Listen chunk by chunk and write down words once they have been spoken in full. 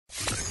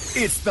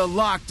It's the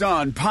Locked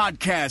On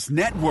Podcast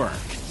Network,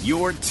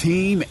 your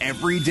team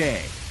every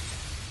day.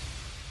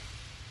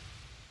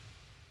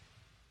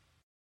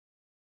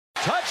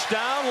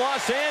 Touchdown,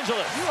 Los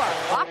Angeles. You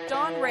are Locked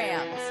On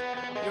Rams,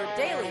 your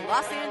daily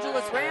Los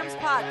Angeles Rams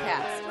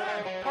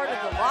podcast. Part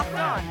of the Locked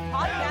On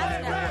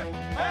Podcast Network,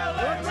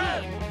 your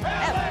team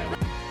every day.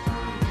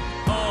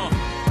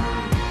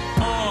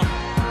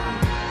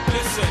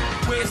 Listen,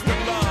 where's the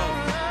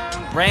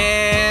love?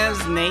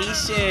 Rams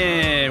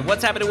Nation.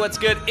 What's happening? What's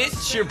good?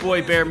 It's your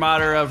boy Bear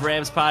Motter of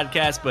Rams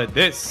Podcast, but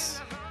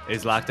this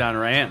is Locked On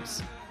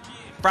Rams.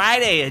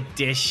 Friday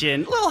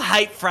edition, little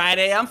hype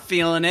Friday. I'm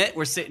feeling it.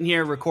 We're sitting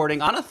here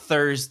recording on a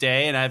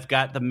Thursday, and I've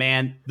got the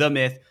man, the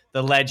myth,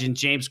 the legend,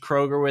 James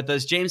Kroeger with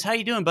us. James, how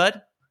you doing,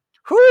 bud?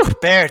 Whew,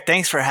 Bear,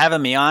 thanks for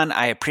having me on.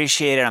 I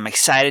appreciate it. I'm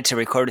excited to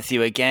record with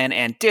you again.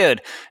 And dude,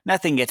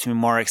 nothing gets me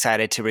more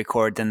excited to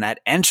record than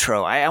that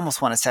intro. I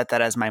almost want to set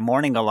that as my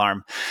morning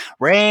alarm.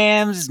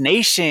 Rams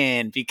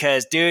Nation,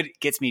 because dude, it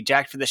gets me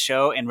jacked for the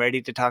show and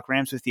ready to talk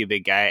Rams with you,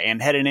 big guy.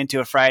 And heading into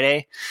a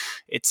Friday,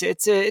 it's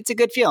a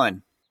good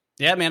feeling.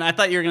 Yeah, man, I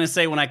thought you were going to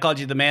say when I called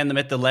you the man, the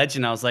myth, the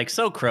legend, I was like,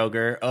 so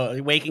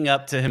Kroeger, waking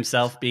up to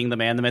himself being the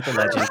man, the myth, the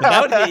legend. But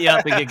that would get you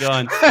up and get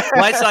going.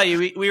 Well, I saw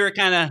you. We were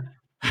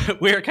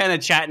kind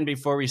of chatting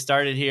before we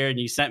started here, and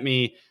you sent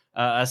me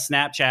a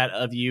Snapchat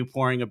of you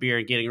pouring a beer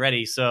and getting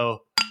ready. So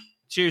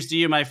cheers to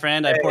you, my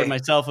friend. I poured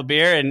myself a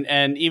beer,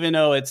 and even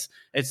though it's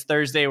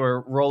Thursday,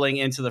 we're rolling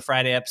into the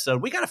Friday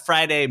episode. We got a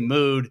Friday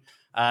mood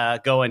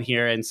going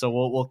here, and so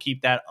we'll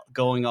keep that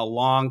going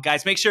along.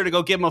 Guys, make sure to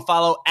go give him a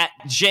follow at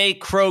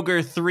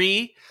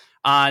jkroeger3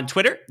 on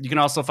Twitter. You can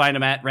also find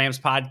him at Rams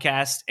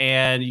Podcast,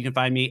 and you can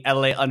find me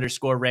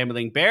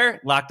LA_Rambling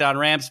Bear, Locked On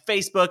Rams,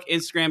 Facebook,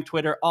 Instagram,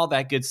 Twitter, all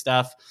that good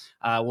stuff.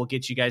 We'll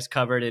get you guys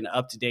covered and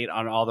up to date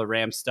on all the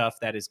Rams stuff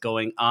that is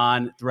going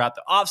on throughout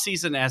the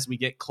offseason as we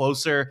get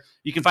closer.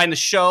 You can find the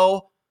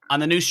show on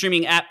the new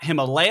streaming app,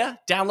 Himalaya.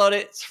 Download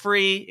it. It's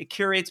free. It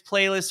curates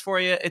playlists for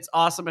you. It's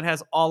awesome. It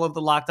has all of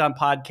the Locked On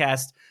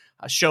Podcast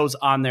shows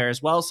on there as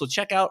well. So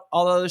check out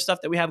all the other stuff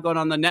that we have going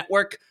on the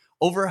network.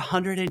 Over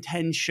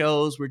 110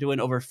 shows. We're doing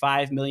over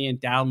 5 million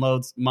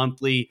downloads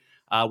monthly.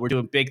 We're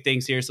doing big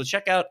things here. So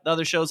check out the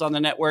other shows on the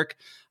network.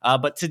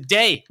 But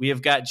today we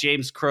have got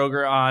James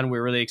Kroeger on.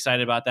 We're really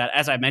excited about that.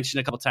 As I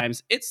mentioned a couple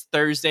times, it's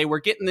Thursday.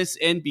 We're getting this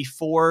in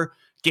before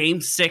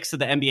Game 6 of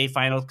the NBA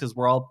Finals because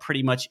we're all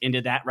pretty much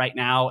into that right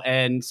now.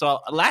 And so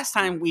last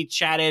time we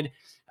chatted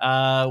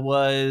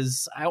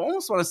was, I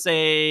almost want to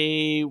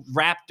say,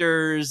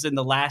 Raptors in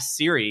the last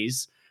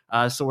series.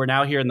 So we're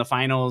now here in the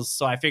finals.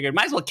 So I figured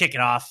might as well kick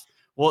it off.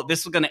 Well, this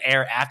is going to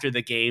air after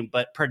the game.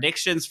 But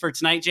predictions for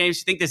tonight, James?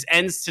 You think this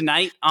ends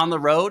tonight on the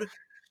road?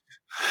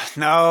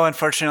 No,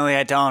 unfortunately,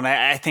 I don't.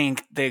 I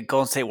think the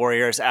Golden State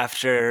Warriors,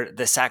 after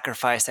the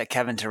sacrifice that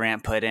Kevin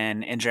Durant put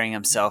in, injuring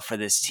himself for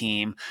this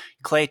team,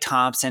 Klay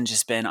Thompson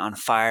just been on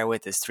fire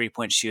with his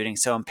three-point shooting,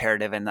 so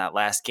imperative in that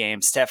last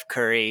game. Steph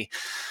Curry,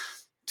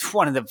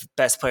 one of the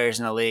best players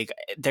in the league.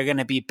 They're going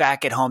to be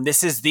back at home.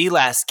 This is the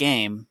last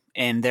game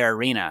in their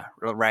arena,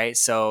 right?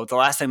 So the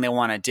last thing they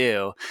want to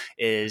do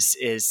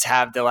is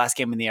have the last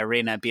game in the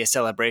arena be a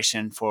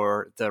celebration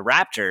for the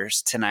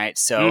Raptors tonight.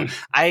 So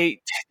I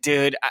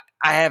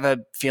have a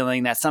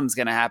feeling that something's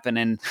going to happen,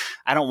 and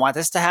I don't want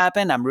this to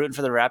happen. I'm rooting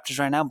for the Raptors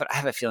right now, but I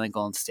have a feeling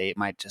Golden State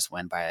might just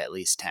win by at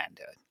least 10,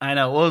 dude. I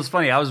know. Well, it's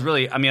funny.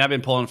 I've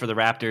been pulling for the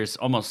Raptors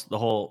almost the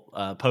whole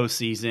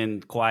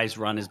postseason. Kawhi's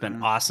run has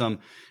been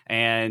awesome,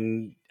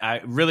 and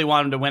I really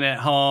want him to win at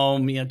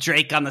home. You know,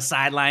 Drake on the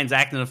sidelines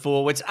acting a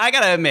fool, which I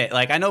got to admit,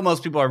 like, I know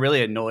most people are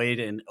really annoyed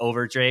and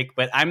over Drake,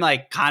 but I'm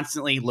like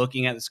constantly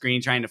looking at the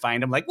screen trying to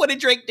find him. Like, what did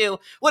Drake do?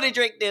 What did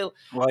Drake do?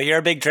 Well, you're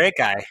a big Drake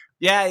guy.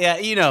 Yeah.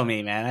 You know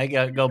me, man. I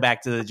go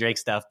back to the Drake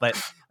stuff. But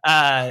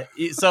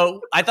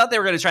so I thought they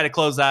were going to try to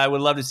close that. I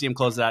would love to see him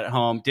close that at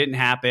home. Didn't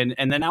happen.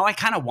 And then now I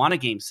kind of want a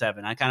Game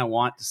 7. I kind of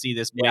want to see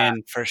this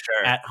win for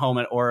sure at home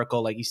at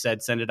Oracle. Like you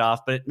said, send it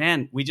off. But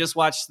man, we just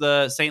watched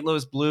the St.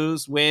 Louis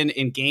Blues win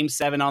in Game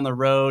 7 on the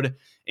road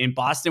in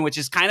Boston, which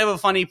is kind of a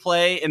funny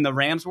play in the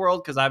Rams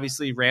world because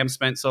obviously Rams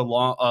spent a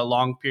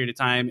long period of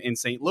time in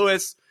St.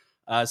 Louis.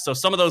 So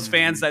some of those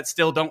fans that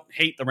still don't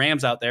hate the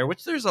Rams out there,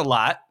 which there's a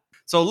lot.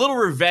 So a little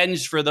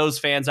revenge for those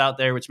fans out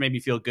there, which made me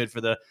feel good for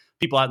the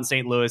people out in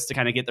St. Louis to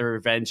kind of get their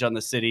revenge on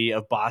the city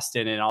of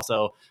Boston and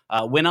also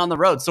win on the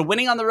road. So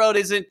winning on the road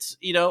isn't,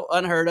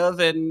 unheard of.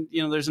 And,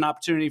 there's an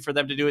opportunity for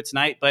them to do it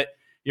tonight. But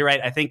you're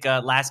right. I think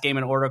last game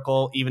in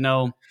Oracle, even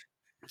though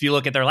if you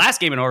look at their last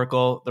game in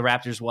Oracle, the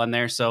Raptors won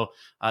there. So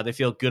they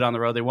feel good on the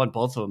road. They won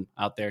both of them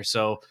out there.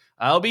 So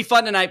it'll be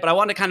fun tonight, but I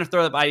wanted to kind of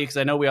throw that by you because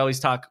I know we always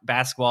talk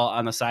basketball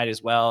on the side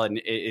as well.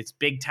 And it's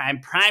big time,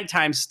 prime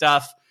time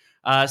stuff.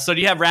 So do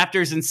you have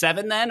Raptors in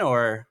 7 then,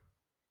 or?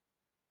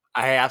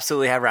 I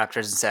absolutely have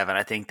Raptors in 7.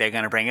 I think they're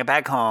going to bring it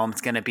back home. It's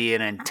going to be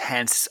an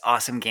intense,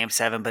 awesome Game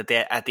 7. But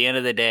at the end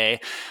of the day,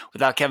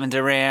 without Kevin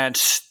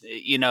Durant,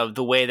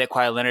 the way that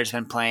Kawhi Leonard's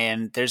been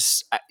playing,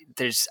 I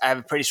have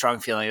a pretty strong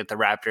feeling that the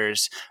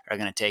Raptors are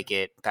going to take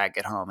it back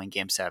at home in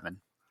Game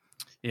 7.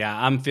 Yeah,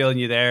 I'm feeling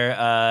you there.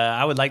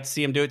 I would like to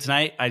see him do it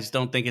tonight. I just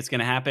don't think it's going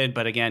to happen.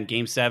 But again,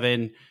 Game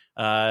 7,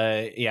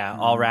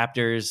 all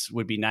Raptors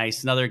would be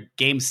nice. Another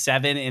Game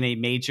 7 in a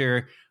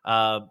major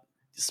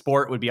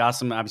sport would be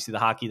awesome. Obviously, the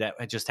hockey that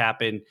had just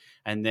happened,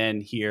 and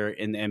then here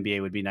in the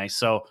NBA would be nice.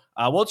 So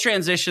we'll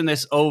transition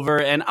this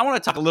over, and I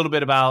want to talk a little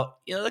bit about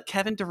the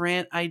Kevin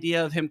Durant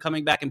idea of him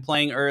coming back and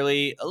playing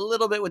early. A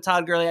little bit with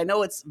Todd Gurley. I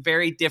know it's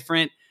very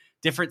different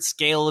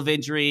scale of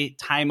injury,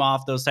 time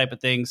off, those type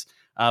of things.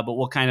 But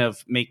we'll kind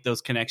of make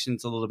those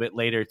connections a little bit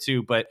later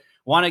too. But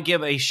want to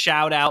give a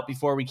shout out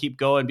before we keep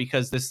going,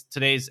 because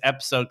today's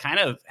episode kind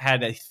of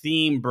had a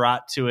theme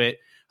brought to it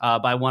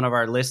by one of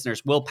our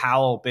listeners, Will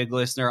Powell, big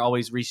listener,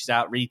 always reaches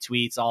out,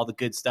 retweets all the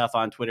good stuff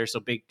on Twitter. So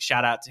big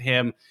shout out to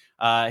him.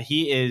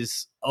 He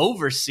is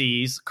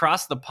overseas,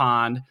 across the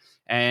pond,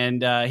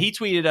 and he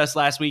tweeted us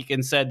last week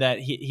and said that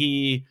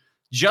he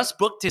just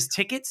booked his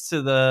tickets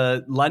to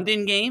the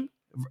London game.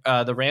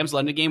 The Rams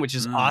London game, which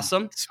is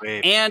awesome.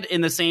 Sweet. And in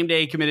the same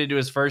day, committed to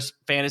his first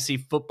fantasy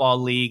football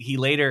league. He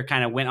later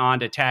kind of went on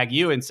to tag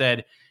you and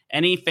said,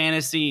 any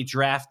fantasy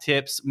draft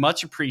tips,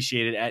 much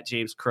appreciated at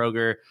James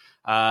Kroeger.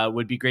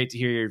 Would be great to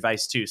hear your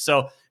advice too.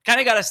 So kind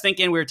of got us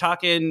thinking. We were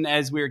talking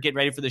as we were getting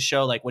ready for the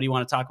show, like, what do you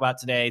want to talk about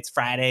today? It's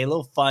Friday, a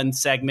little fun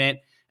segment.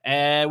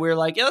 And we were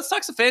like, yeah, let's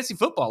talk some fantasy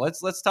football.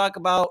 Let's talk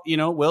about,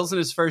 Will's in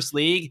his first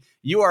league.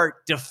 You are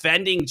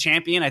defending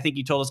champion. I think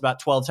you told us about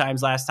 12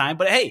 times last time.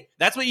 But hey,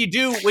 that's what you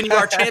do when you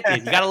are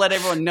champion. You got to let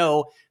everyone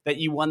know that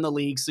you won the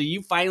league. So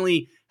you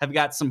finally have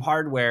got some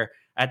hardware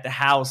at the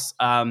house.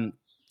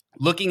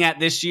 Looking at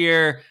this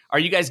year, are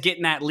you guys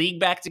getting that league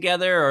back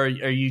together, or are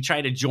you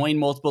trying to join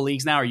multiple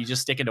leagues now, or are you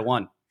just sticking to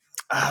one?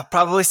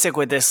 Probably stick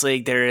with this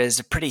league. There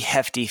is a pretty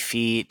hefty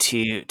fee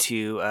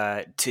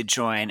to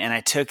join, and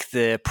I took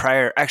the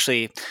prior.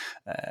 Actually,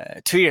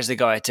 2 years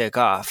ago, I took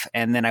off,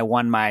 and then I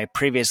won my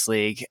previous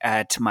league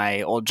at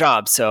my old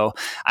job. So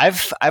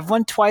I've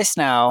won twice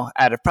now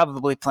out of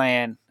probably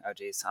playing. Oh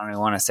geez, I don't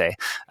even want to say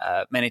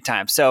many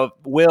times. So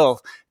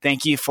Will,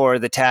 thank you for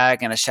the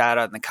tag and a shout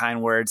out and the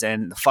kind words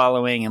and the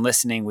following and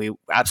listening. We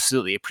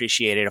absolutely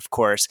appreciate it, of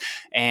course.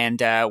 And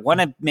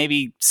want to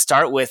maybe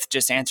start with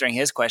just answering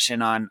his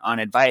question on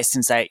advice,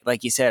 since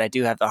like you said, I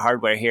do have the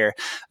hardware here.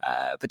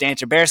 But to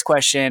answer Bear's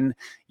question,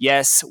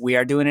 yes, we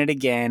are doing it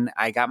again.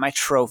 I got my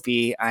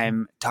trophy.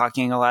 I'm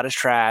talking a lot of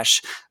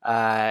trash.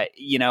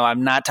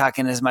 I'm not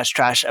talking as much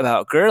trash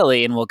about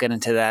Gurley, and we'll get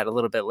into that a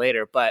little bit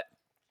later, but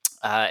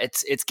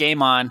it's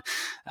game on.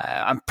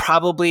 I'm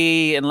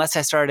probably, unless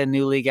I start a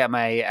new league at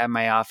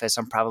my office,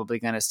 I'm probably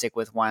going to stick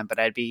with one, but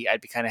I'd be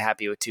kind of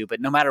happy with two. But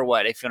no matter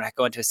what, if you're not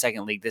going to a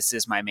second league, this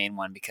is my main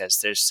one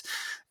because there's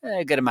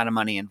a good amount of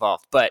money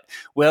involved. But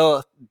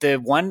Will, the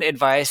one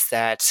advice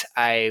that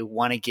I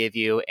want to give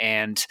you,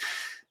 and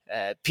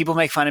people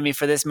make fun of me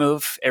for this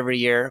move every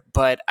year,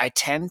 but I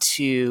tend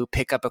to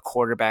pick up a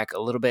quarterback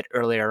a little bit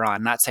earlier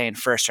on. Not saying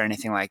first or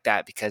anything like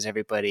that, because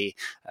everybody,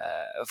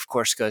 of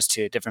course, goes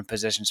to different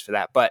positions for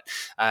that. But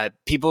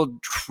people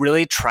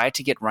really try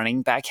to get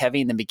running back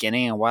heavy in the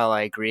beginning. And while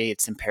I agree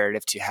it's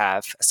imperative to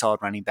have a solid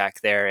running back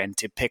there and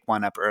to pick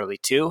one up early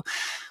too,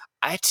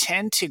 I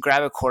tend to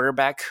grab a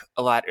quarterback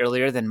a lot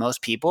earlier than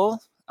most people.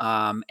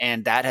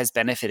 And that has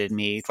benefited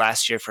me.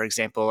 Last year, for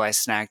example, I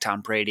snagged Tom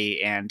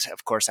Brady, and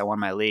of course, I won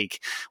my league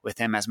with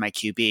him as my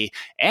QB,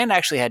 and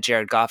actually had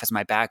Jared Goff as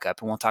my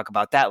backup. And we'll talk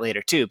about that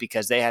later too,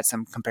 because they had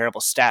some comparable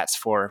stats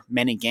for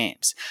many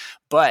games.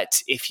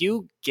 But if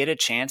you get a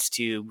chance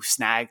to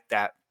snag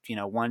that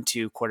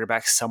 1-2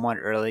 quarterbacks somewhat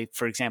early.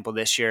 For example,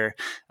 this year,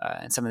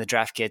 in some of the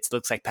draft kits,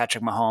 looks like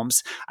Patrick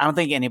Mahomes. I don't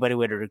think anybody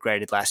would have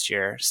regretted last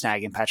year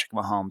snagging Patrick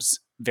Mahomes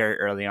very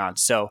early on.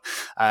 So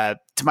to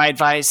my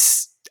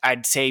advice,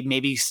 I'd say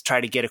maybe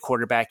try to get a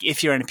quarterback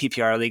if you're in a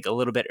PPR league a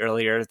little bit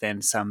earlier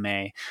than some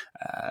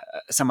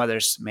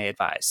others may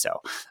advise.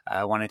 So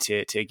I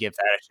wanted to give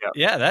that a show.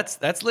 Yeah,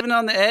 that's living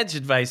on the edge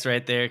advice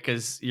right there,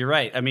 because you're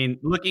right. I mean,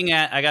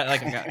 I got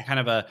kind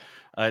of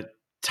a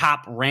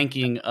top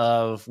ranking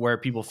of where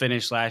people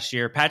finished last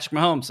year. Patrick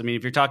Mahomes, I mean,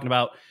 if you're talking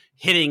about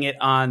hitting it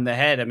on the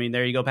head, I mean,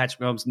 there you go. Patrick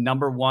Mahomes,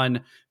 number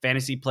one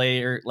fantasy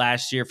player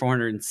last year,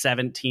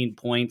 417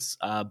 points,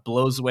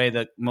 blows away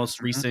the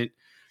most recent,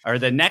 or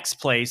the next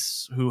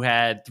place, who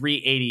had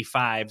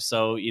 385.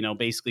 So,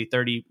 basically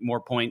 30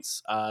 more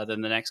points than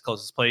the next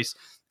closest place.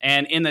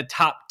 And in the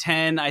top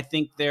 10, I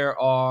think there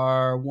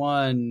are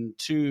 4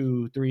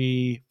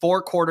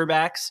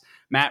 quarterbacks.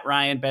 Matt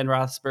Ryan, Ben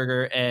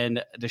Roethlisberger,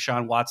 and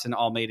Deshaun Watson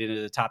all made it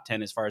into the top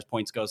 10 as far as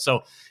points go.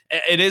 So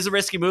it is a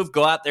risky move.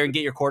 Go out there and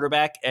get your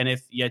quarterback. And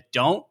if you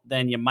don't,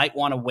 then you might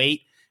want to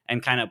wait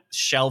and kind of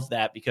shelve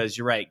that, because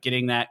you're right,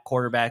 getting that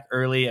quarterback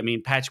early. I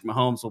mean, Patrick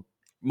Mahomes will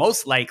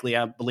most likely,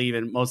 I believe,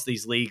 in most of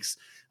these leagues,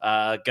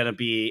 going to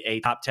be a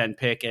top 10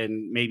 pick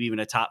and maybe even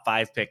a top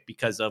 5 pick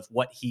because of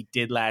what he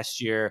did last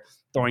year,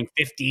 throwing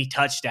 50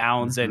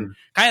 touchdowns and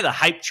kind of the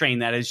hype train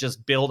that is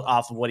just built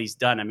off of what he's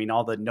done. I mean,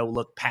 all the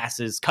no-look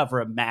passes, cover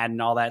of Madden,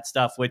 all that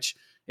stuff, which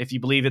if you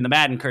believe in the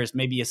Madden curse,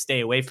 maybe you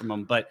stay away from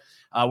them. But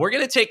we're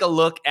going to take a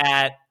look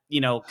at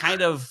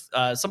kind of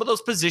some of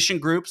those position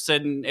groups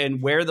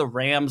and where the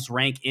Rams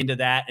rank into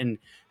that and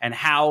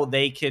how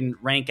they can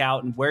rank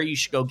out and where you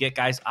should go get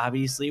guys.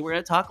 Obviously, we're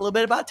going to talk a little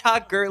bit about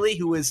Todd Gurley,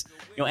 who was,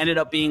 ended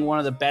up being one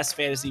of the best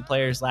fantasy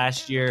players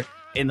last year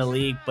in the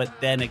league, but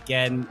then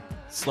again,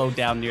 slowed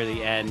down near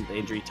the end, the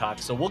injury talk.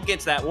 So we'll get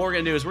to that. What we're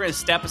going to do is we're going to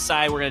step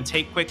aside. We're going to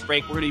take a quick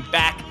break. We're going to be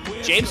back.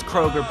 James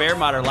Kroeger, Bear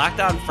Monitor, Locked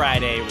On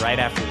Friday, right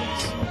after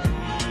this.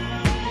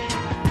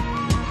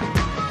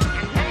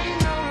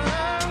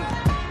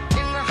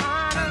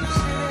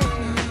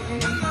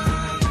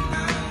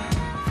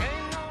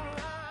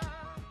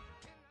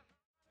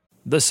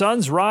 The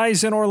Suns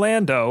rise in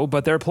Orlando,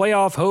 but their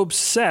playoff hopes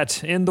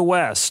set in the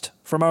West.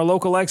 From our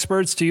local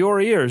experts to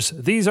your ears,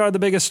 these are the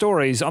biggest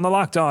stories on the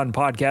Locked On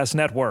Podcast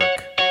Network.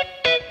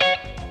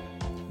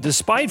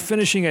 Despite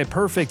finishing a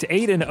perfect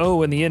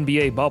 8-0 in the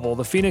NBA bubble,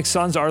 the Phoenix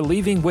Suns are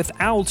leaving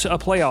without a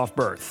playoff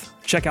berth.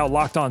 Check out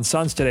Locked On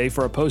Suns today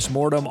for a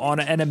post-mortem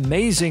on an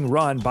amazing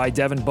run by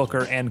Devin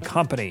Booker and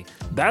company.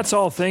 That's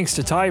all thanks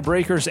to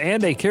tiebreakers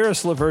and a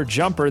Karis LeVert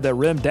jumper that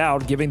rimmed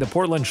out, giving the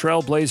Portland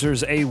Trail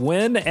Blazers a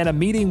win and a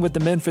meeting with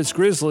the Memphis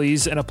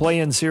Grizzlies in a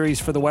play-in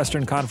series for the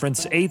Western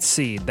Conference 8th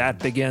seed. That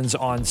begins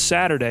on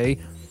Saturday.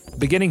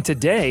 Beginning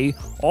today,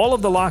 all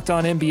of the Locked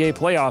On NBA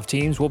playoff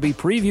teams will be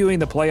previewing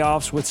the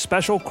playoffs with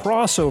special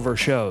crossover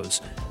shows.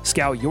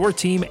 Scout your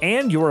team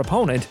and your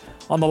opponent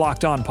on the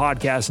Locked On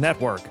Podcast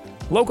Network.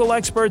 Local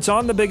experts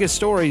on the biggest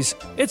stories.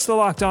 It's the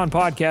Locked On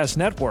Podcast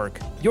Network.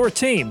 Your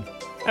team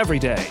every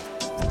day.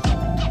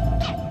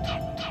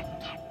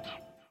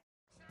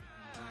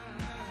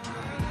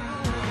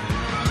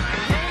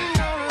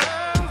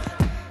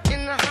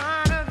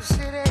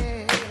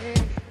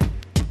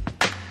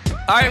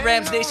 All right,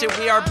 Rams Nation,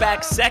 we are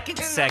back. Second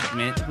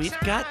segment. We've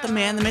got the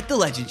man, the myth, the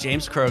legend,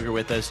 James Kroeger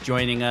with us,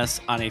 joining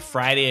us on a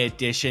Friday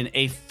edition,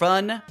 a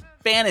fun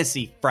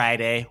fantasy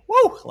Friday.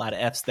 Woo, a lot of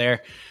F's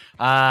there.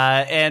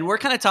 And we're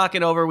kind of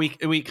talking over, we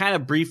kind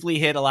of briefly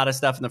hit a lot of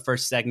stuff in the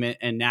first segment,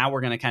 and now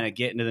we're going to kind of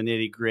get into the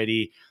nitty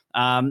gritty.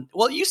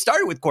 Well, you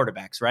started with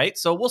quarterbacks, right?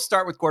 So we'll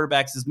start with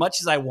quarterbacks. As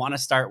much as I want to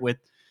start with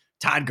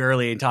Todd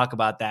Gurley and talk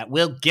about that,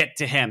 we'll get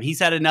to him. He's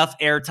had enough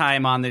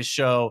airtime on this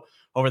show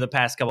over the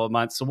past couple of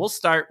months. So we'll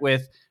start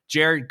with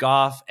Jared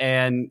Goff.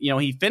 And,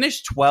 he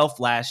finished 12th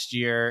last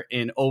year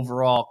in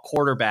overall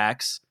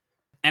quarterbacks.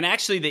 And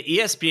actually, the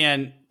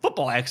ESPN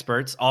football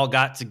experts all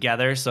got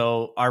together.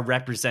 So our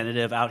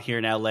representative out here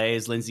in LA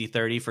is Lindsay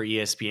 30 for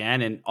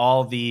ESPN, and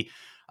all the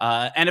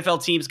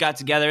NFL teams got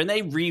together and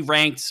they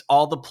re-ranked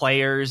all the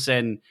players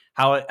and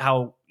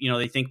how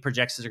they think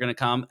projections are going to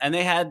come. And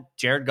they had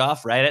Jared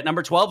Goff right at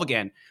number 12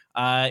 again.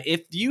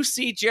 If you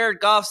see Jared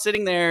Goff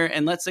sitting there,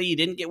 and let's say you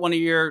didn't get one of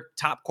your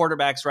top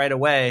quarterbacks right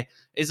away,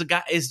 is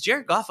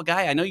Jared Goff a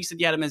guy? I know you said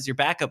you had him as your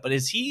backup, but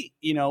is he,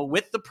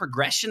 with the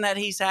progression that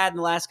he's had in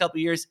the last couple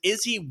of years,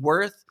 is he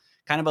worth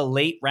kind of a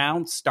late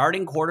round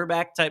starting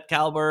quarterback type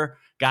caliber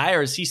guy,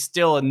 or is he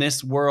still in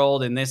this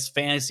world, in this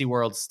fantasy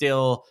world,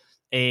 still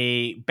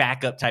a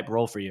backup type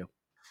role for you?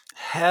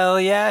 Hell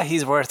yeah,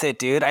 he's worth it,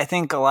 dude. I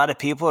think a lot of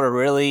people are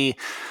really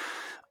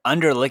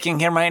underlooking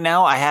him right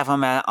now. I have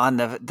him on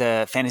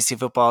the fantasy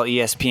football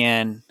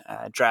ESPN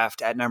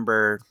draft at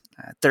number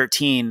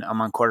 13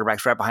 among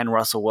quarterbacks, right behind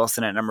Russell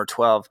Wilson at number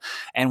 12.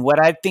 And what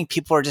I think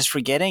people are just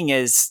forgetting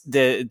is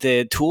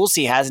the tools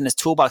he has in his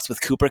toolbox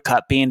with Cooper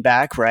Kupp being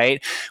back,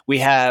 right? We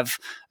have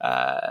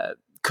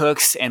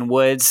Cooks and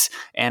Woods,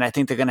 and I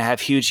think they're going to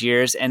have huge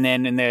years. And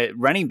then in the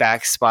running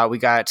back spot, we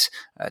got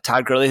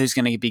Todd Gurley, who's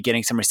going to be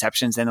getting some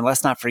receptions. And then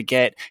let's not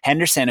forget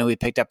Henderson, who we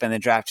picked up in the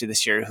draft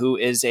this year, who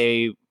is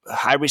a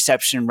high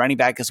reception running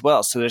back as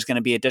well. So there's going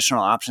to be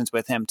additional options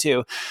with him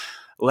too.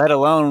 Let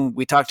alone,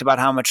 we talked about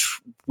how much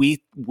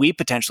we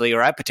potentially,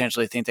 or I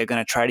potentially think they're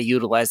going to try to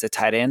utilize the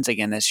tight ends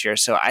again this year.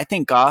 So I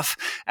think Goff,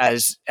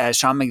 as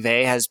Sean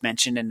McVay has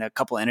mentioned in a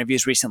couple of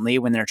interviews recently,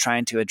 when they're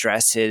trying to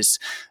address his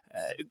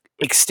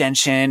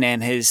extension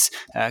and his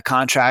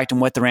contract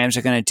and what the Rams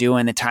are going to do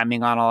and the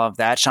timing on all of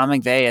that, Sean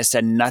McVay has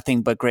said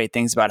nothing but great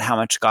things about how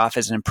much Goff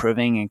is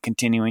improving and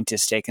continuing to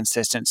stay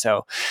consistent.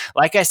 So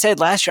like I said,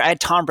 last year I had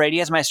Tom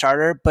Brady as my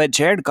starter, but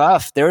Jared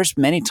Goff, there was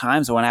many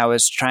times when I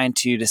was trying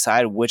to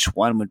decide which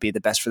one would be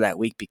the best for that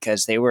week,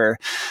 because there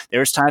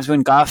was times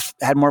when Goff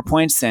had more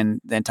points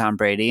than Tom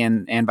Brady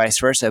and vice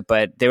versa,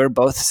 but they were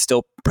both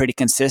still pretty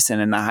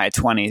consistent in the high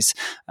 20s,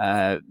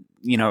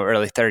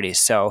 early 30s.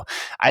 So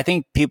I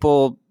think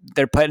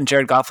they're putting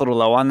Jared Goff a little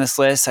low on this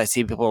list. I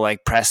see people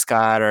like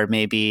Prescott, or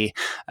maybe,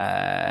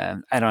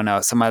 I don't know,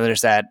 some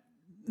others that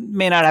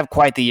may not have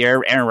quite the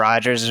year. Aaron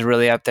Rodgers is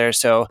really up there.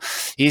 So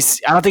I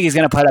don't think he's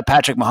going to put up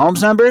Patrick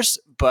Mahomes numbers,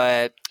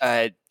 but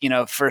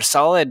for a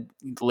solid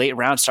late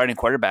round starting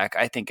quarterback,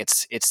 I think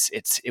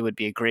it would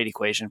be a great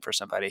equation for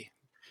somebody.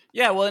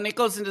 Yeah, well, and it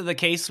goes into the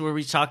case where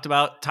we talked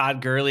about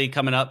Todd Gurley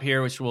coming up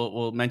here, which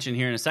we'll mention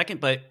here in a second.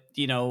 But,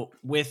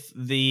 with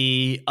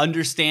the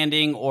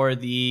understanding or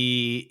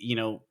the,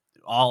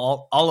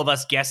 all of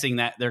us guessing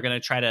that they're going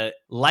to try to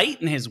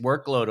lighten his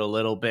workload a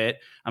little bit.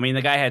 I mean,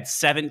 the guy had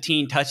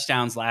 17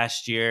 touchdowns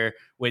last year,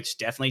 which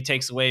definitely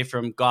takes away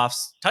from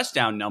Goff's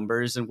touchdown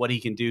numbers, and what he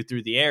can do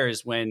through the air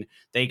is when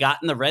they got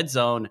in the red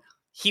zone,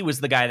 he was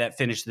the guy that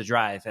finished the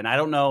drive. And I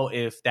don't know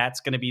if that's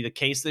going to be the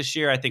case this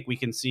year. I think we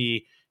can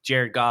see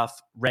Jared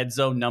Goff red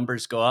zone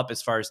numbers go up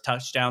as far as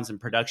touchdowns and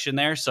production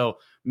there. So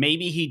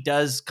maybe he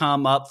does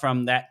come up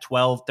from that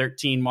 12,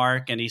 13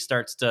 mark, and he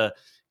starts to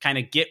kind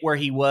of get where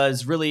he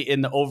was really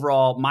in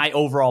the my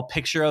overall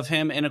picture of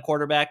him in a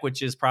quarterback,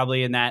 which is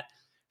probably in that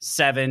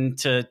 7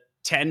 to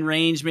 10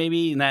 range,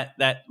 maybe in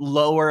that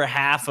lower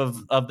half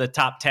of the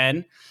top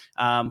 10.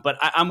 But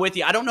I'm with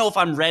you. I don't know if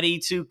I'm ready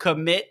to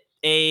commit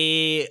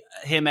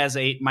him as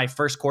my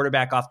first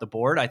quarterback off the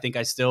board. I think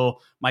I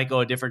still might go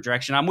a different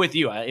direction. I'm with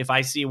you. If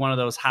I see one of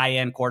those high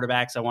end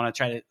quarterbacks, I want to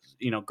try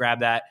to, grab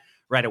that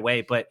right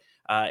away. But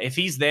if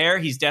he's there,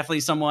 he's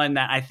definitely someone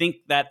that I think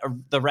that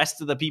the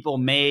rest of the people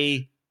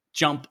may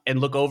jump and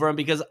look over him,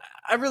 because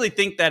I really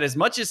think that as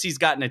much as he's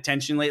gotten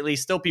attention lately,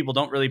 still people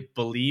don't really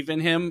believe in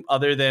him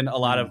other than a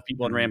lot of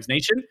people in Rams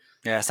Nation.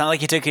 Yeah, it's not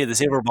like he took you to the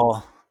Super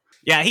Bowl.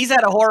 Yeah, he's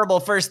had a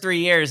horrible first 3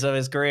 years of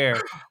his career.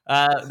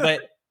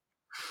 But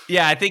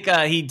yeah, I think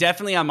he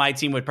definitely on my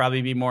team would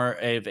probably be more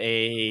of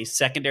a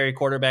secondary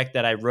quarterback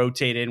that I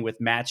rotate in with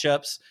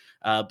matchups.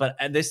 But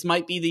this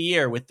might be the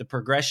year with the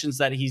progressions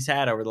that he's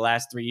had over the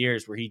last 3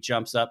 years where he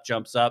jumps up.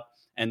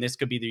 And this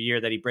could be the year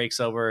that he breaks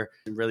over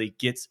and really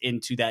gets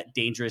into that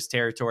dangerous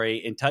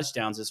territory in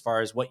touchdowns as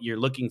far as what you're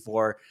looking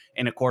for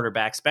in a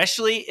quarterback,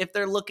 especially if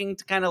they're looking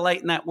to kind of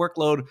lighten that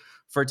workload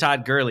for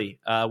Todd Gurley,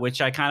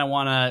 which I kind of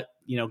want to,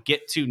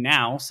 get to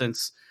now,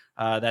 since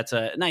that's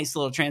a nice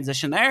little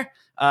transition there.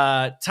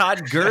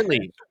 Todd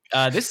Gurley.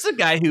 This is a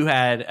guy who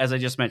had, as I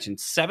just mentioned,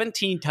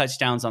 17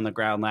 touchdowns on the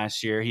ground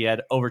last year. He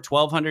had over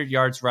 1,200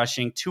 yards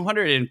rushing,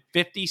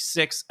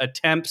 256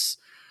 attempts.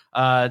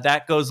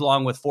 That goes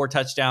along with 4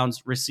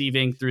 touchdowns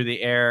receiving through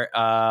the air,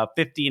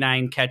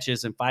 59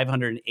 catches, and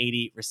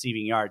 580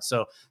 receiving yards.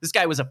 So this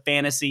guy was a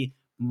fantasy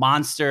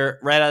monster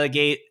right out of the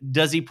gate.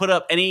 Does he put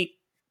up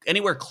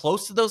anywhere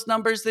close to those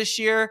numbers this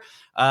year?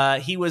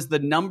 He was the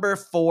number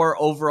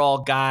 4 overall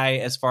guy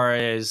as far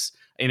as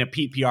in a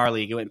PPR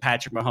league. It went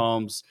Patrick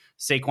Mahomes,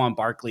 Saquon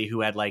Barkley,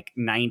 who had like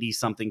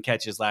 90-something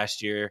catches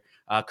last year,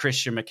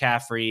 Christian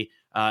McCaffrey,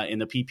 in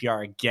the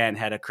PPR again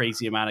had a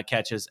crazy amount of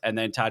catches, and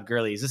then Todd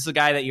Gurley. Is this a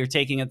guy that you're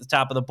taking at the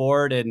top of the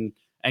board, and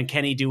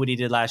can he do what he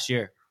did last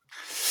year?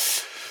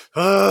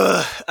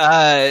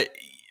 I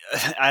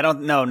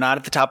don't know, not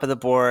at the top of the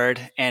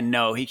board, and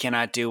no, he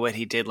cannot do what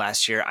he did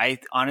last year. I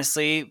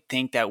honestly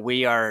think that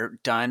we are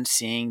done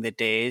seeing the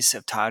days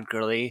of Todd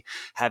Gurley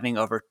having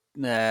over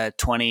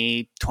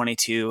 20,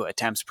 22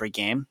 attempts per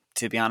game,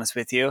 to be honest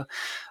with you.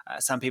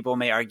 Some people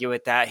may argue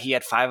with that. He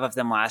had 5 of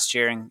them last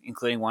year,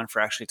 including one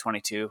for actually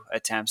 22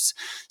 attempts.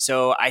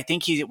 So I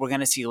think we're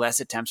going to see less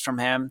attempts from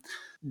him.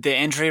 The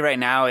injury right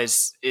now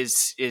is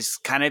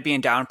kind of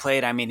being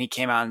downplayed. I mean, he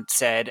came out and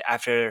said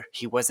after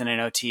he wasn't in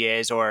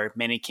OTAs or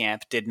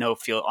minicamp, did no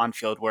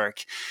on-field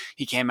work,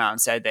 he came out and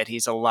said that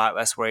he's a lot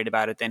less worried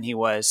about it than he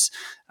was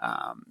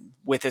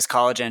with his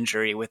college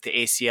injury, with the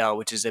ACL,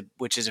 which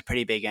is a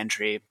pretty big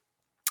injury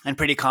and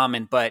pretty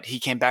common, but he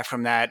came back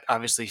from that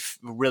obviously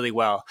really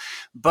well.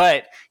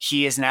 But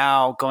he is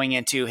now going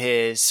into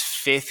his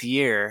 5th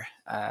year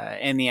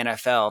in the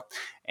NFL,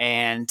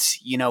 and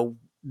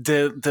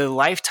the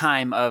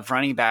lifetime of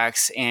running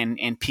backs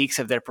and peaks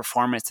of their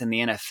performance in the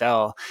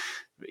NFL,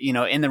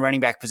 in the running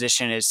back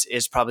position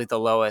is probably the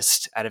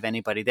lowest out of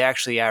anybody. They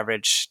actually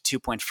average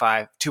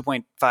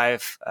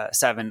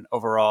 2.57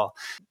 overall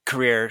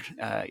career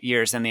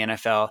years in the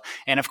NFL.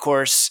 And of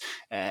course,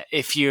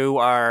 if you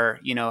are,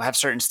 have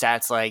certain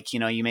stats like,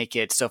 you make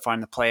it so far in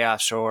the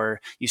playoffs,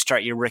 or you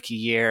start your rookie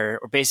year,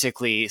 or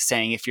basically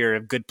saying if you're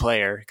a good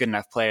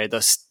enough player,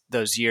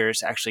 those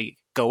years actually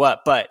go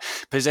up. But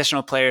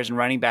positional players and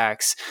running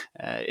backs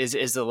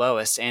is the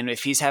lowest. And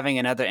if he's having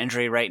another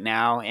injury right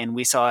now, and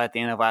we saw at the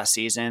end of last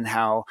season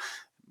how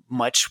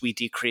much we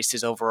decreased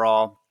his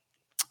overall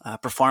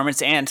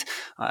performance, and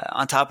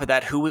on top of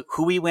that, who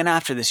we went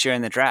after this year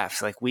in the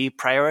draft. Like, we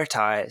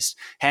prioritized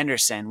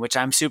Henderson, which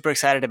I'm super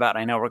excited about.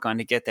 I know we're going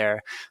to get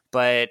there,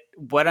 but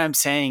what I'm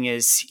saying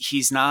is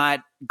he's not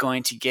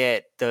going to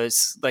get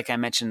those, like I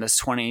mentioned, those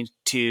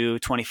 22,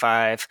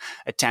 25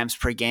 attempts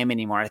per game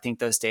anymore. I think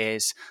those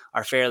days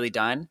are fairly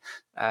done,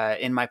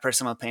 in my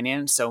personal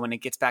opinion. So when it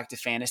gets back to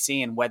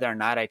fantasy and whether or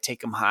not I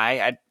take him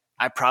high,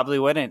 I probably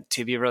wouldn't,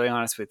 to be really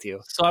honest with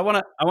you. So I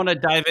want to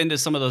dive into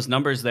some of those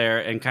numbers there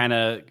and kind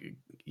of,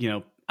 I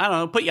don't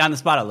know, put you on the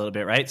spot a little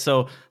bit, right?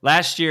 So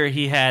last year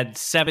he had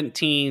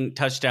 17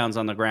 touchdowns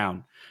on the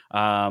ground.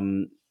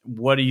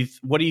 What do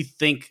you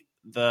think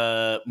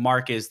the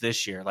mark is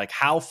this year? Like,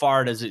 how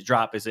far does it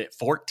drop? Is it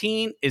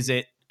 14? Is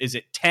it Is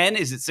it 10?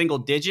 Is it single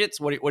digits?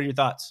 What are your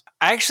thoughts?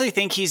 I actually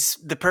think he's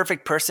the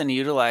perfect person to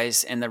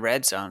utilize in the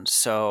red zone.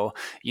 So,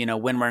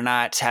 when we're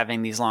not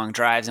having these long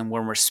drives and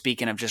when we're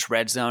speaking of just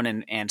red zone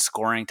and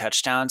scoring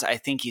touchdowns, I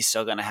think he's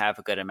still going to have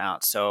a good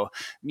amount. So,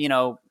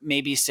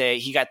 maybe say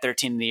he got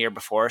 13 the year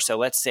before. So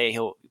let's say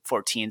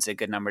 14 is a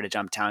good number to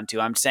jump down to.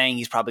 I'm saying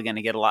he's probably going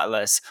to get a lot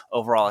less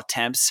overall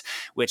attempts,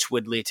 which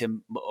would lead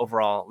to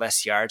overall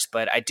less yards.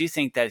 But I do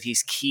think that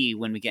he's key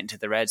when we get into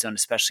the red zone,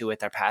 especially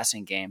with our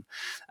passing game,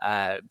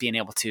 being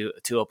able to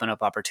open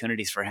up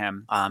opportunities for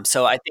him.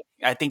 So I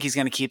think he's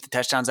going to keep the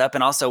touchdowns up.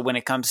 And also when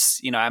it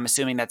comes, I'm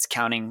assuming that's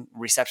counting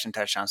reception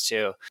touchdowns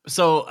too.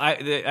 So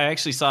I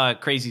actually saw a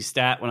crazy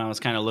stat when I was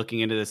kind of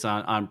looking into this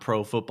on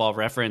Pro Football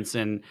Reference,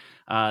 and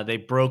they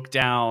broke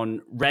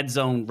down red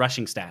zone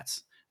rushing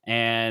stats.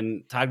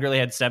 And Todd Gurley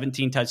had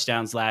 17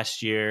 touchdowns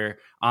last year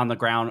on the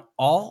ground.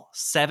 All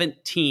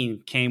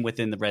 17 came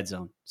within the red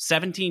zone.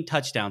 17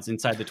 touchdowns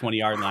inside the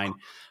 20-yard line.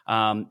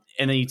 And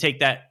then you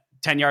take that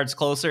 10 yards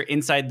closer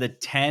inside the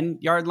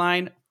 10-yard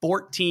line,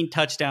 14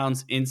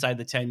 touchdowns inside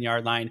the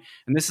 10-yard line.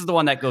 And this is the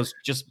one that goes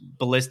just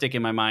ballistic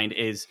in my mind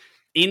is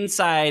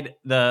inside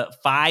the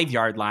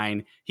 5-yard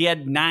line. He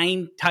had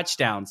 9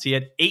 touchdowns. He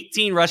had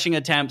 18 rushing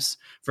attempts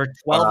for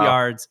 12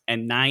 yards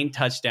and 9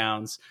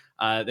 touchdowns.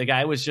 The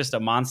guy was just a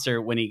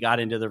monster when he got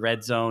into the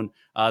red zone.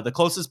 The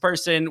closest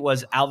person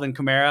was Alvin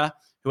Kamara,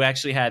 who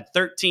actually had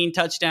 13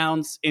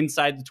 touchdowns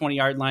inside the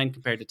 20-yard line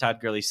compared to Todd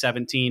Gurley's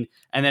 17.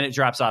 And then it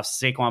drops off.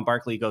 Saquon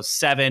Barkley goes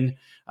 7,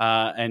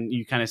 and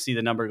you kind of see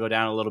the number go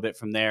down a little bit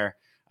from there.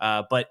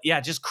 But yeah,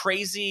 just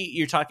crazy.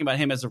 You're talking about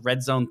him as a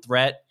red zone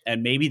threat,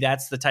 and maybe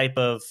that's the type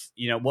of,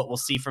 what we'll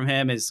see from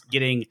him is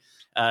getting,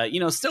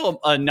 still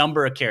a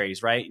number of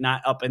carries, right?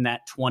 Not up in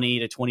that 20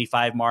 to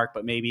 25 mark,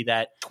 but maybe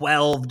that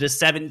 12 to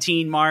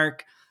 17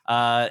 mark.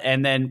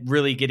 And then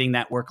really getting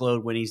that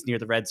workload when he's near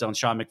the red zone.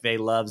 Sean McVay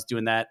loves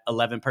doing that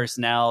 11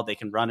 personnel. They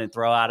can run and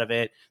throw out of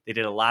it. They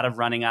did a lot of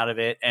running out of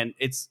it. And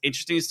it's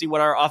interesting to see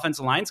what our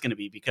offensive line is going to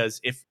be,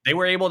 because if they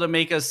were able to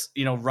make us,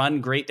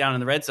 run great down in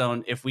the red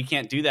zone, if we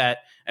can't do that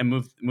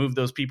and move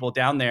those people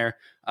down there,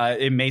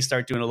 it may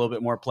start doing a little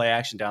bit more play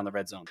action down the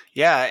red zone.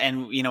 Yeah,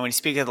 and when you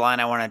speak of the line,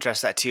 I want to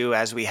address that too,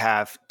 as we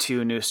have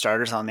 2 new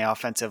starters on the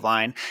offensive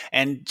line.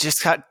 And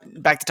just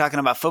back to talking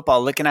about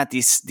football, looking at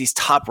these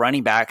top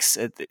running backs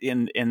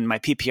in my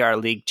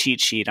PPR league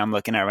cheat sheet I'm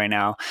looking at right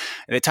now.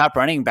 The top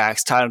running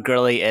backs, Todd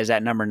Gurley is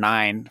at number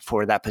 9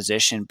 for that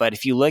position. But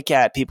if you look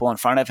at people in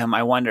front of him,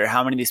 I wonder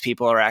how many of these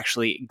people are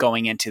actually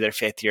going into their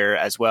 5th year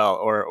as well,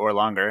 or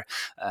longer.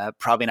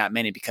 Probably not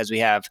many, because we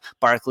have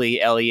Barkley,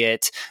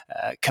 Elliott,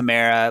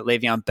 Kamara,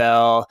 Le'Veon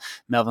Bell,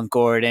 Melvin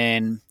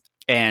Gordon,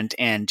 and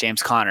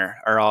James Conner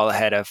are all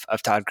ahead of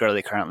Todd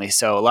Gurley currently.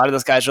 So a lot of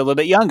those guys are a little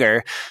bit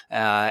younger.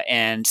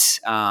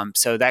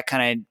 So that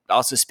kind of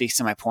also speaks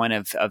to my point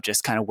of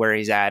just kind of where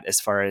he's at as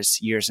far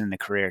as years in the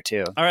career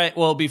too. All right.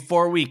 Well,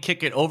 before we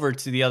kick it over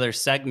to the other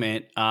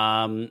segment,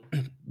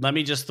 let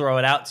me just throw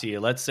it out to you.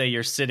 Let's say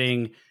you're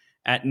sitting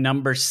at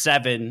number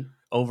 7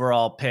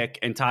 overall pick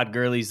and Todd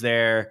Gurley's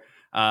there.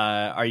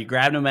 Are you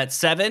grabbing him at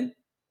 7?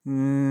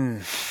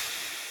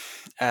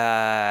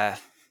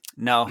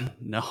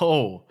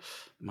 No,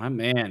 my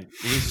man,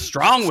 he's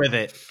strong with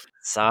it.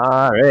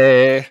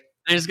 Sorry.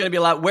 There's going to be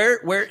a lot.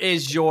 Where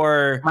is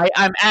your?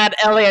 I'm at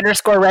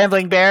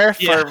LA_Rambling_Bear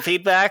for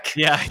feedback.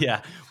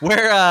 Yeah.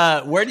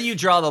 Where do you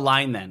draw the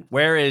line then?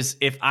 Where is,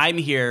 if I'm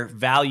here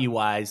value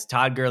wise,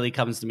 Todd Gurley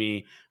comes to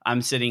me,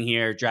 I'm sitting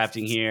here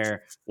drafting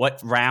here. What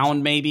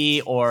round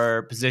maybe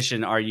or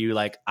position are you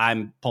like?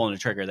 I'm pulling the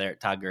trigger there,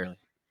 Todd Gurley.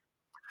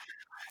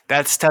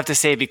 That's tough to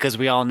say, because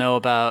we all know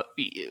about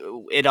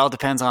it. All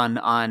depends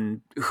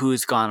on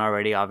who's gone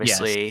already,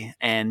 obviously. Yes.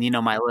 And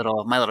my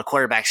little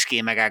quarterback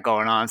scheme I got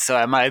going on, so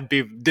I might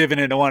be dipping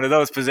into one of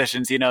those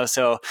positions.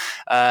 So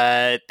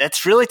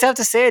that's really tough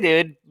to say,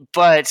 dude.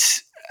 But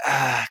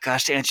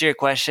gosh, to answer your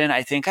question,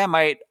 I think I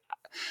might.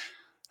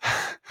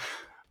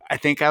 I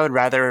think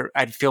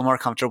I'd feel more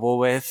comfortable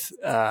with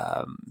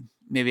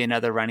maybe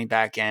another running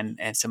back and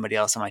somebody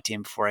else on my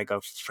team before I go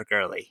for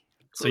Gurley.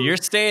 So you're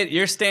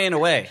staying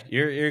away.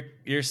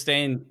 You're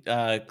staying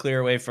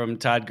clear away from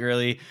Todd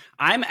Gurley.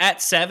 I'm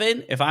at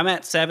 7. If I'm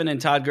at 7 and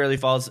Todd Gurley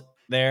falls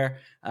there,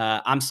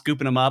 I'm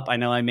scooping him up. I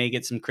know I may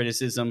get some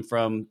criticism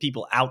from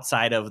people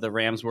outside of the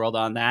Rams world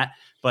on that,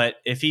 but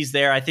if he's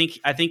there, I think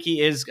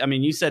he is. I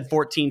mean, you said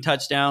 14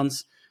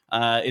 touchdowns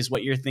is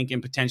what you're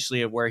thinking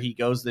potentially of where he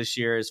goes this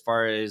year as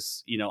far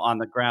as on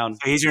the ground.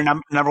 So he's your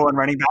number 1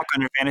 running back on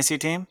your fantasy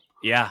team?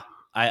 Yeah.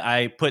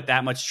 I put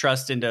that much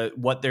trust into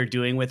what they're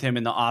doing with him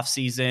in the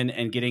offseason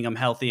and getting him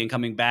healthy and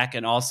coming back.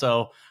 And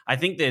also, I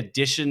think the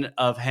addition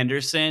of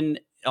Henderson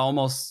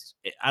almost,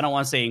 I don't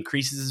want to say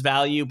increases his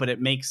value, but it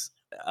makes,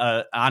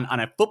 on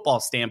a football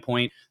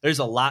standpoint, there's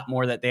a lot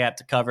more that they have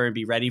to cover and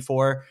be ready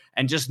for.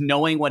 And just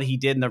knowing what he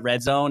did in the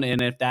red zone,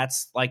 and if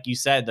that's, like you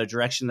said, the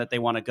direction that they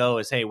want to go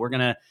is, hey, we're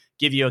going to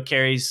give you a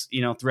carries,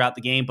 throughout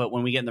the game. But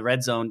when we get in the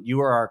red zone, you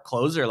were our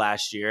closer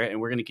last year, and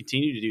we're going to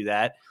continue to do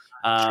that.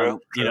 True.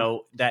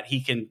 That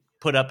he can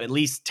put up at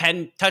least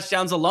 10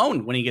 touchdowns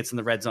alone when he gets in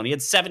the red zone. He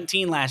had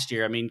 17 last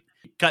year. I mean,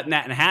 cutting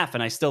that in half,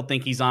 and I still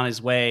think he's on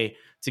his way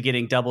to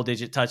getting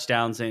double-digit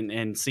touchdowns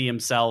and see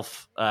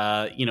himself, be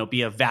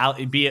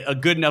a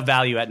good enough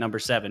value at number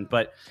 7.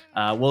 But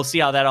we'll see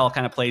how that all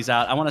kind of plays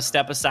out. I want to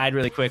step aside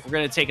really quick. We're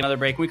going to take another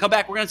break. When we come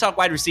back, we're going to talk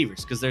wide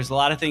receivers because there's a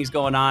lot of things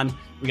going on.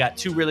 We got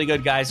 2 really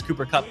good guys,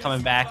 Cooper Kupp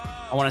coming back.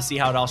 I want to see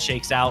how it all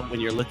shakes out when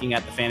you're looking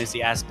at the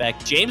fantasy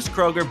aspect. James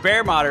Kroeger,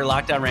 Bear Motter,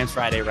 Locked On Rams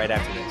Friday right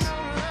after this.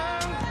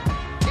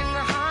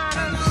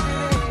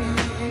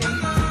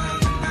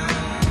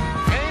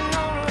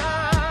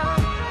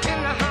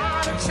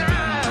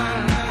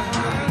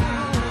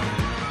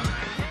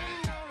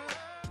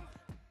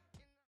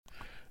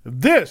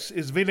 This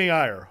is Vinny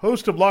Iyer,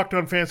 host of Locked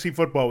On Fantasy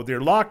Football, with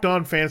your Locked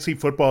On Fantasy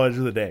Football Edge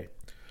of the Day.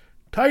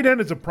 Tight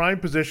end is a prime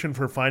position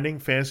for finding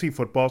fantasy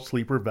football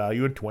sleeper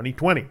value in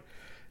 2020.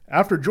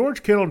 After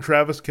George Kittle and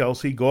Travis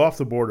Kelce go off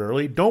the board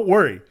early, don't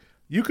worry.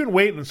 You can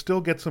wait and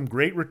still get some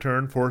great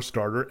return for a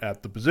starter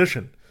at the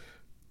position.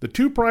 The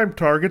 2 prime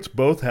targets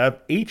both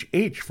have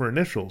HH for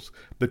initials,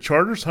 the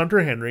Chargers'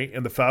 Hunter Henry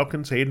and the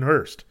Falcons' Hayden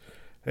Hurst.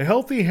 A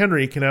healthy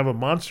Henry can have a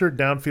monster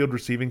downfield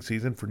receiving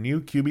season for new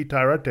QB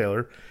Tyrod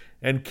Taylor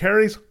and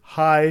carries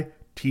high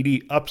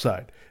TD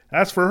upside.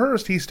 As for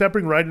Hurst, he's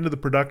stepping right into the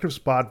productive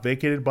spot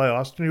vacated by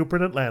Austin Hooper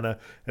in Atlanta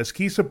as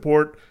key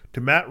support to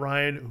Matt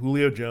Ryan,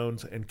 Julio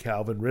Jones, and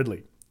Calvin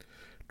Ridley.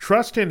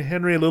 Trust in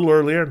Henry a little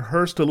earlier and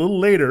Hurst a little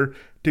later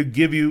to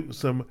give you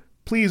some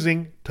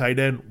pleasing tight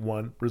end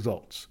 1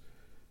 results.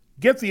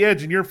 Get the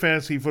edge in your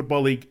fantasy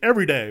football league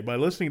every day by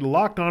listening to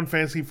Locked On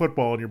Fantasy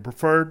Football on your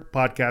preferred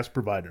podcast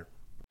provider.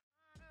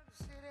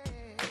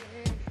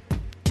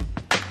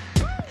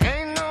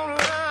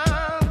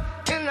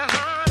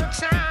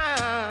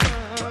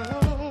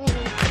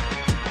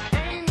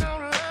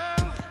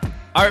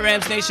 All right,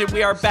 Rams Nation,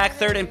 we are back,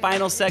 third and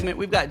final segment.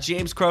 We've got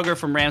James Kroeger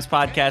from Rams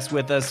Podcast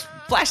with us,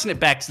 flashing it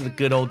back to the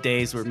good old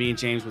days where me and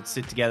James would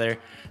sit together,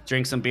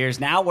 drink some beers.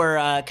 Now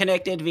we're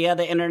connected via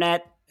the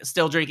internet,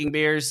 still drinking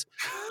beers,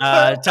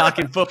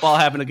 talking football,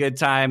 having a good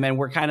time, and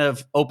we're kind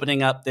of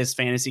opening up this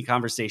fantasy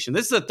conversation.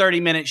 This is a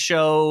 30-minute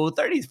show,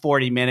 30 to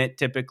 40-minute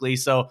typically,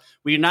 so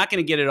we're not going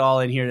to get it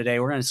all in here today.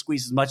 We're going to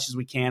squeeze as much as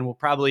we can. We'll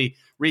probably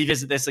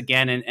revisit this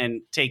again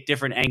and take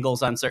different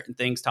angles on certain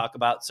things, talk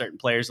about certain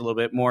players a little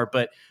bit more,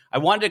 but I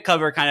wanted to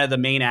cover kind of the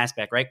main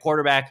aspect, right?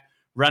 Quarterback,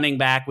 running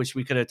back, which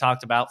we could have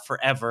talked about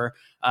forever,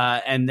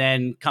 and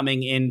then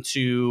coming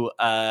into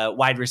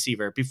wide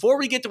receiver. Before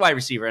we get to wide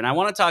receiver, and I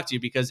want to talk to you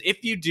because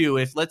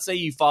if let's say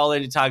you fall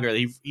into Todd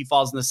Gurley, he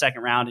falls in the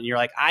second round and you're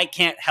like, I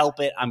can't help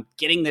it, I'm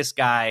getting this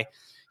guy.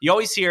 You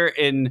always hear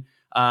in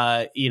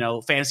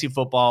fantasy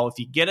football, if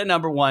you get a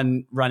number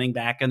 1 running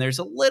back and there's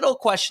a little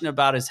question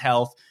about his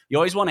health, you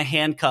always want to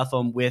handcuff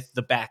him with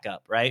the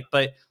backup, right?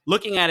 But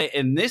looking at it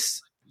in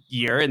this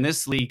year, in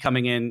this league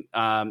coming in,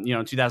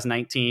 in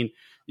 2019,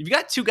 you've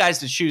got 2 guys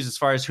to choose as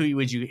far as who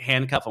would you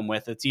handcuff them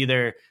with. It's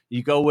either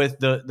you go with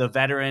the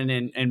veteran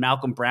and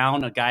Malcolm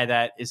Brown, a guy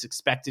that is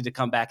expected to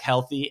come back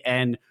healthy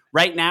and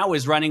right now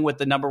is running with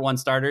the number 1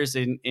 starters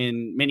in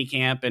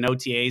minicamp and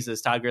OTAs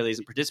as Todd Gurley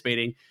isn't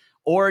participating.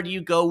 Or do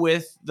you go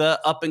with the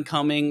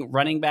up-and-coming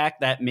running back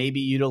that may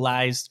be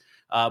utilized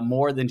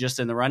more than just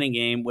in the running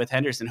game with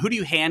Henderson? Who do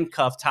you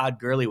handcuff Todd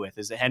Gurley with?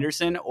 Is it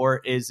Henderson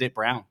or is it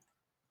Brown?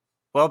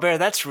 Well, Bear,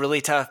 that's really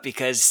tough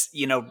because,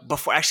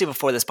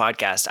 before this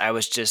podcast, I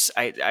was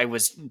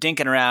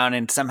dinking around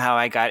and somehow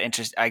I got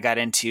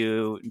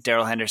into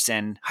Darrell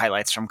Henderson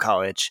highlights from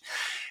college.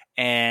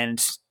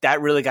 And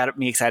that really got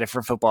me excited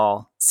for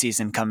football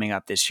season coming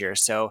up this year.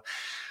 So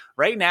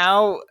right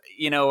now,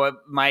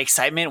 my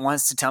excitement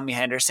wants to tell me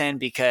Henderson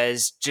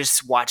because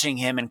just watching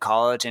him in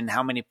college and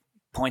how many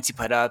points he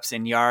put up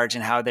and yards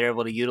and how they're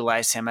able to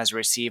utilize him as a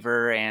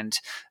receiver and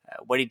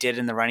what he did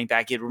in the running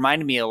back, it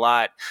reminded me a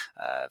lot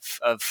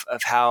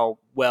of how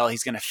well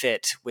he's going to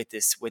fit with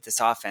this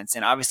offense.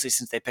 And obviously,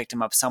 since they picked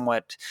him up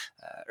somewhat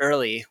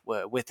early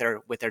with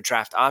their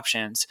draft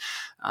options,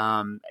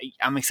 I'm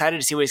excited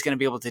to see what he's going to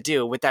be able to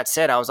do. With that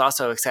said, I was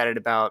also excited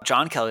about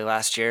John Kelly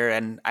last year,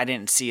 and I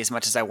didn't see as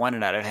much as I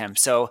wanted out of him.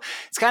 So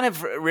it's kind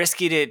of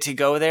risky to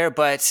go there,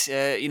 but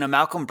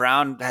Malcolm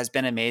Brown has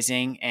been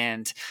amazing,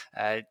 and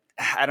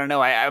I don't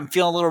know. I'm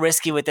feeling a little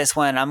risky with this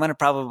one. I'm going to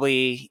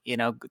probably,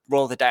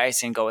 roll the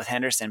dice and go with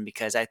Henderson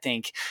because I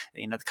think,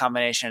 the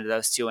combination of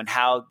those 2 and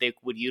how they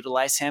would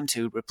utilize him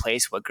to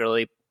replace what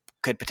Gurley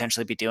could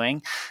potentially be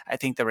doing, I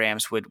think the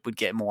Rams would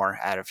get more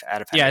out of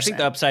Henderson. Yeah, I think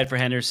the upside for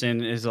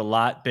Henderson is a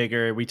lot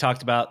bigger. We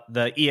talked about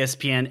the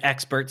ESPN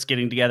experts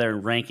getting together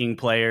and ranking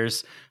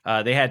players.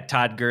 They had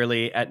Todd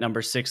Gurley at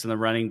number 6 in the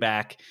running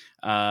back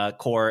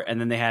core,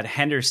 and then they had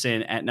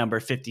Henderson at number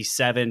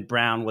 57.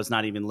 Brown was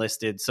not even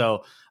listed.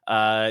 So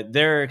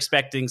they're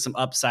expecting some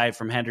upside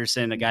from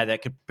Henderson, a guy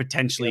that could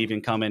potentially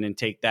even come in and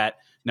take that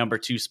number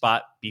 2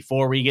 spot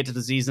before we get to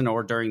the season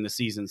or during the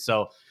season.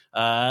 So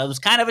it was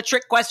kind of a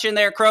trick question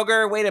there,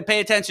 Kroeger. Way to pay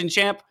attention,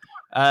 champ.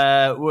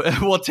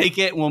 We'll take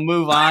it. We'll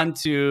move on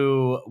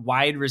to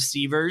wide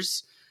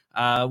receivers.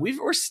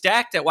 We're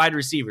stacked at wide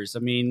receivers. I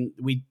mean,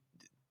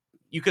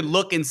 you could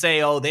look and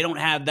say, oh, they don't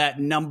have that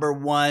number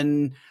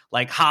one,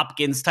 like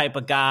Hopkins type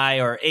of guy,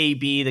 or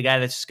AB, the guy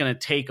that's just going to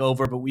take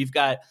over. But we've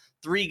got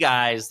three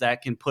guys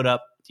that can put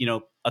up,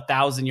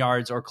 1,000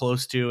 yards or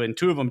close to, and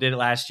two of them did it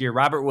last year,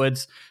 Robert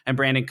Woods and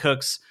Brandon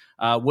Cooks.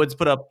 Woods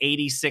put up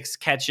 86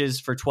 catches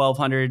for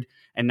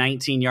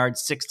 1,219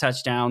 yards, 6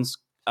 touchdowns.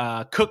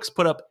 Cooks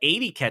put up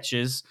 80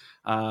 catches,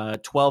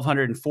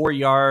 1,204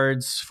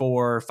 yards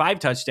for 5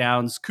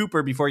 touchdowns.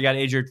 Cooper, before he got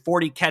injured,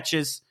 40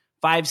 catches,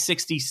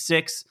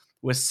 566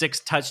 with 6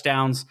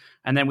 touchdowns.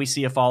 And then we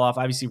see a fall off.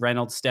 Obviously,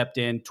 Reynolds stepped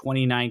in,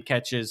 29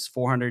 catches,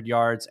 400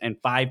 yards, and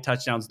 5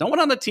 touchdowns. No one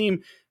on the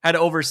team had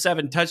over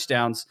 7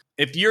 touchdowns.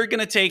 If you're going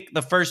to take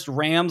the first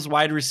Rams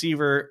wide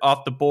receiver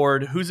off the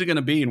board, who's it going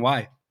to be and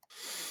why?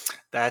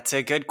 That's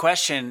a good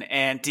question.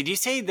 And did you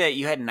say that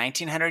you had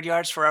 1,900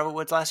 yards for Robert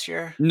Woods last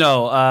year?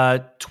 No,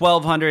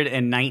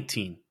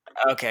 1,219.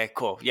 Okay,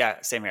 cool.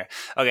 Yeah, same here.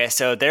 Okay,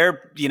 so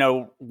they're,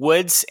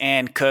 Woods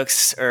and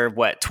Cooks are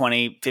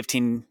 20,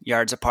 15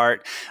 yards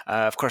apart.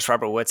 Of course,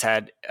 Robert Woods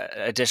had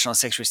additional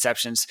 6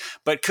 receptions,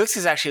 but Cooks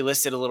is actually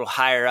listed a little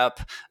higher up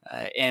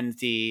in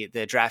the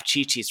draft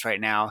cheat sheets right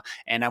now.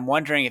 And I'm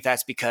wondering if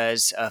that's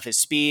because of his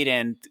speed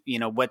and,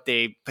 what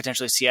they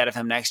potentially see out of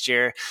him next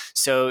year.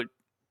 So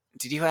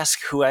did you ask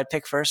who I'd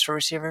pick first for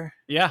receiver?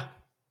 Yeah.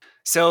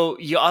 So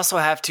you also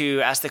have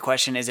to ask the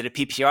question, is it a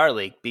PPR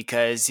league?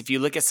 Because if you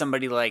look at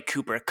somebody like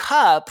Cooper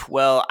Kupp,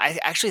 well, I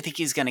actually think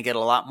he's going to get a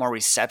lot more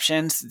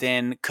receptions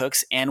than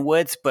Cooks and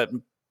Woods, but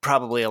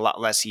probably a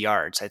lot less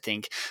yards. I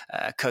think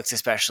Cooks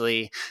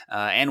especially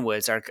and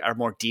Woods are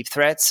more deep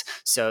threats.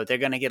 So they're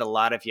going to get a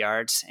lot of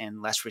yards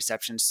and less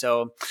receptions.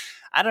 So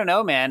I don't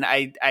know, man.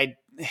 I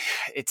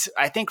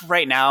think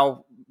right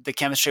now the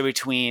chemistry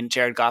between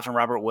Jared Goff and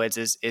Robert Woods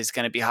is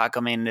going to be hot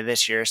coming into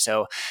this year.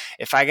 So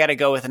if I got to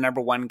go with a number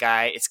one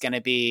guy,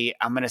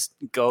 I'm going to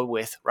go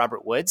with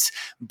Robert Woods,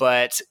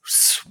 but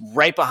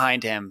right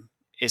behind him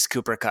is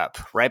Cooper Kupp,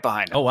 right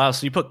behind him. Oh, wow.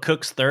 So you put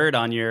Cooks third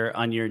on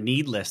your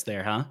need list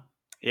there, huh?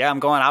 Yeah, I'm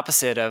going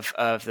opposite of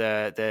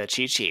the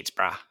cheat sheets,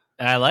 brah.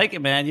 I like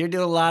it, man. You're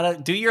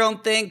doing do your own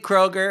thing,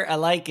 Kroeger. I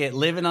like it.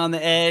 Living on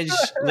the edge,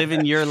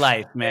 living your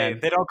life, man. Hey,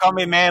 they don't call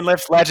me Man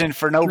Lift Legend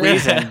for no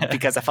reason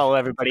because I follow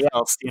everybody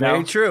else.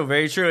 Very true,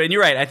 very true. And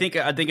you're right. I think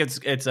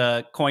it's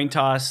a coin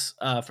toss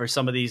for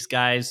some of these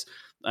guys.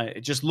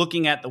 Just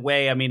looking at the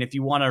way, I mean, if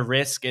you want to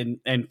risk and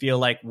feel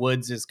like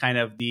Woods is kind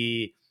of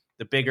the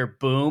bigger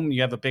boom,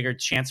 you have a bigger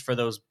chance for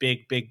those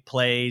big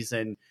plays.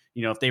 And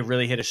if they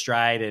really hit a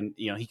stride and,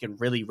 he can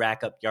really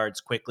rack up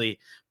yards quickly.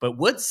 But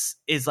Woods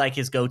is like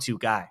his go-to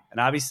guy. And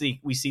obviously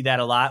we see that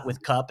a lot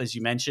with Kupp, as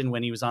you mentioned,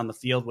 when he was on the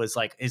field, was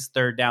like his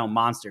third down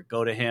monster,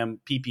 go to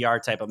him,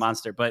 PPR type of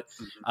monster. But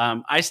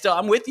I'm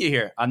with you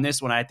here on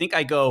this one. I think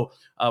I go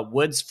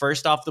Woods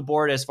first off the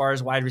board as far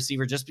as wide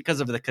receiver, just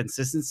because of the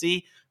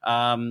consistency.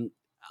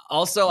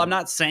 Also, I'm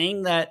not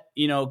saying that,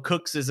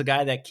 Cooks is a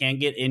guy that can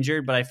get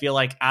injured, but I feel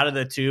like out of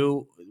the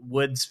two,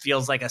 Woods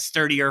feels like a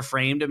sturdier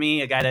frame to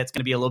me, a guy that's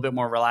going to be a little bit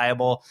more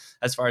reliable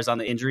as far as on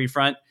the injury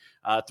front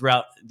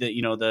throughout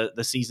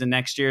the season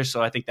next year.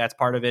 So I think that's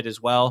part of it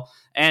as well.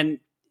 And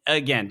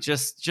again,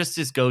 just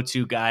his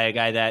go-to guy, a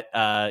guy that,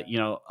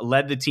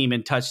 led the team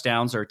in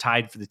touchdowns or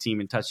tied for the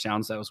team in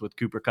touchdowns. That was with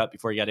Cooper Kupp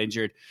before he got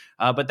injured.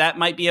 But that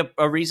might be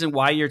a reason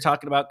why you're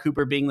talking about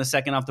Cooper being the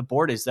second off the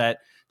board, is that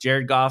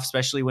Jared Goff,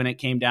 especially when it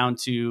came down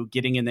to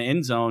getting in the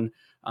end zone,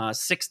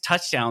 6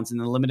 touchdowns in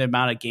the limited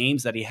amount of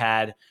games that he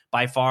had,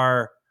 by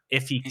far,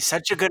 he's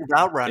such a good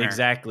route runner.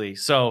 Exactly.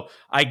 So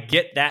I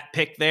get that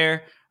pick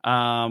there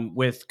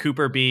with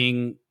Cooper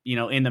being,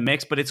 in the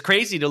mix, but it's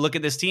crazy to look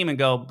at this team and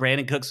go,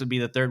 Brandon Cooks would be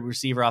the third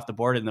receiver off the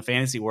board in the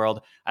fantasy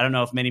world. I don't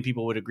know if many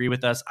people would agree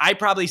with us. I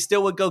probably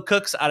still would go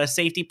Cooks out of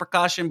safety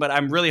precaution, but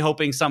I'm really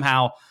hoping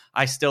somehow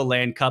I still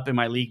land Kupp in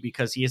my league,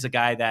 because he is a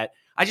guy that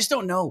I just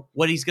don't know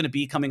what he's going to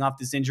be coming off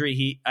this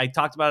injury. I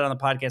talked about it on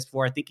the podcast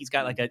before. I think he's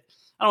got I don't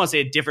want to say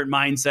a different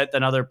mindset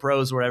than other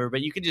pros or whatever,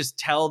 but you can just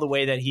tell the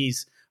way that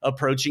he's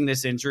approaching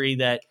this injury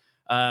that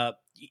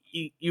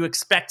you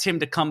expect him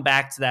to come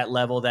back to that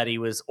level that he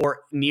was,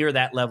 or near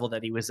that level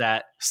that he was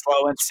at.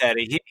 Slow and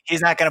steady.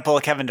 He's not going to pull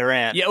a Kevin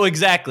Durant. Yeah,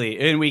 exactly.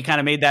 And we kind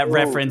of made that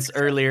reference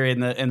earlier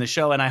in the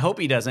show, and I hope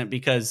he doesn't,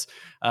 because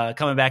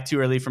coming back too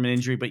early from an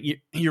injury. But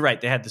you're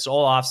right. They had this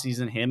whole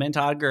offseason, him and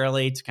Todd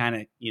Gurley, to kind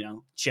of,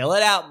 chill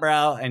it out,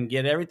 bro, and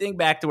get everything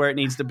back to where it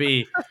needs to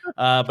be.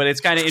 But it's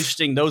kind of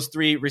interesting. Those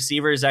 3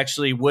 receivers,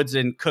 actually, Woods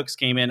and Cooks,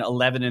 came in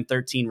 11 and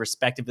 13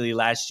 respectively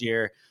last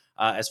year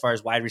as far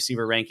as wide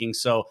receiver rankings.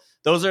 So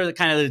those are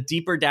kind of the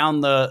deeper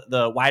down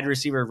the wide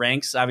receiver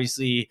ranks.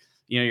 Obviously,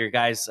 your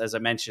guys, as I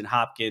mentioned,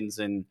 Hopkins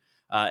and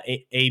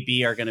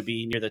AB are going to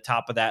be near the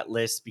top of that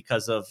list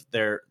because of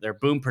their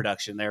boom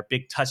production, their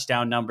big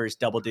touchdown numbers,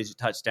 double-digit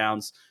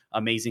touchdowns,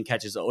 amazing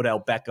catches. Odell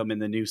Beckham in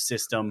the new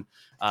system,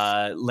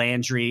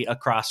 Landry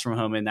across from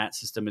him in that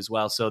system as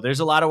well. So there's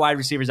a lot of wide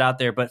receivers out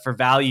there, but for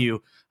value,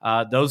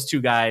 those 2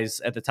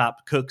 guys at the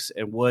top, Cooks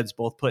and Woods,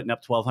 both putting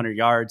up 1,200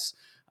 yards.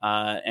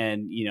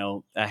 and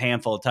a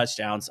handful of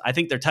touchdowns. I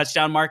think their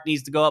touchdown mark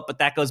needs to go up, but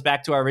that goes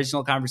back to our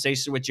original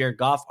conversation with Jared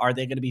Goff. Are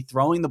they going to be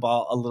throwing the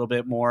ball a little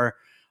bit more,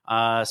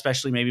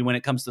 especially maybe when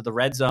it comes to the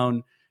red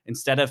zone,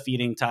 instead of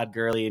feeding Todd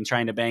Gurley and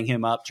trying to bang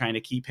him up, trying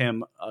to keep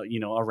him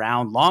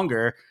around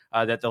longer,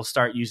 that they'll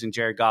start using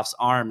Jared Goff's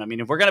arm. I mean,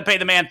 if we're going to pay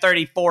the man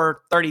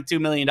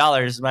 $32 million,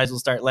 might as well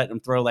start letting him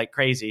throw like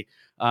crazy.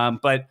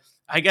 But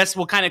I guess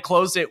we'll kind of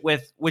close it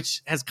with,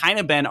 which has kind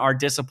of been our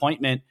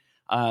disappointment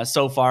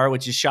so far,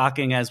 which is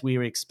shocking as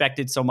we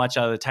expected so much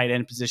out of the tight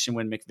end position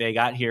when McVay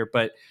got here.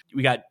 But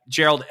we got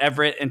Gerald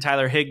Everett and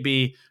Tyler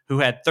Higbee, who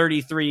had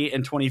 33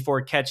 and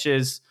 24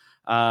 catches.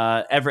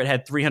 Everett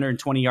had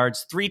 320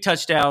 yards, 3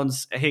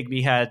 touchdowns.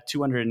 Higbee had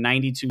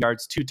 292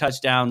 yards, 2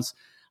 touchdowns.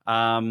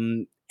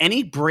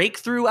 Any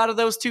breakthrough out of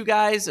those two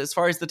guys as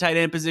far as the tight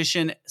end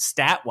position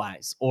stat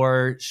wise,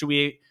 or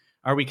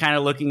are we kind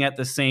of looking at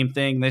the same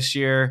thing this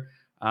year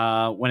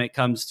when it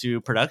comes to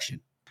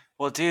production?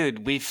 Well,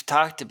 dude, we've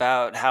talked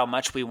about how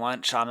much we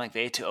want Sean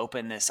McVay to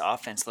open this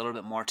offense a little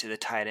bit more to the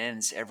tight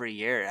ends every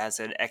year. As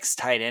an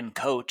ex-tight end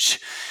coach,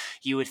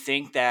 you would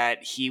think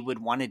that he would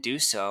want to do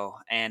so.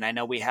 And I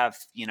know we have,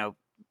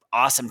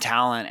 awesome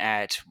talent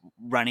at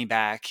running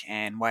back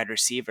and wide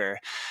receiver.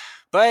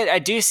 But I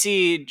do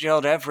see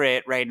Gerald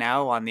Everett right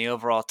now on the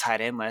overall tight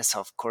end list.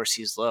 Of course,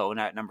 he's low,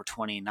 not number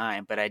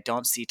 29, but I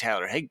don't see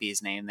Tyler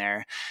Higbee's name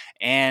there.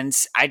 And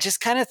I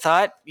just kind of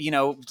thought,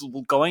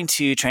 going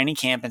to training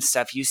camp and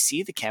stuff, you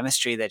see the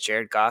chemistry that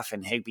Jared Goff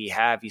and Higbee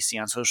have. You see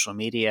on social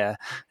media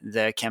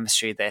the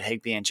chemistry that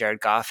Higbee and Jared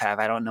Goff have.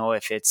 I don't know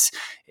if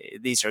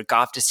these are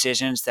Goff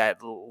decisions that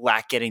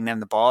lack getting them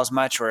the ball as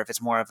much, or if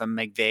it's more of a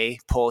McVay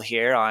pull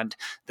here on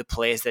the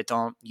plays that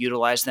don't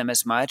utilize them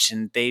as much.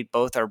 And they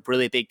both are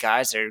really big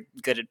guys. They're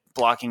good at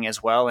blocking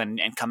as well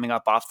and coming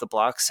up off the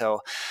block.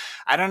 So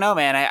I don't know,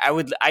 man.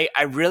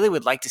 I really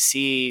would like to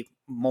see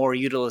more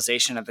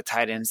utilization of the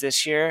tight ends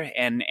this year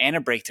and a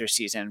breakthrough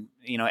season.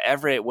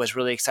 Everett was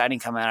really exciting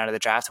coming out of the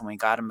draft when we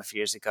got him a few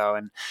years ago.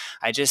 And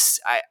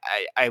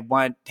I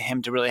want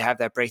him to really have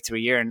that breakthrough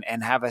year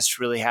and have us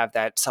really have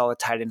that solid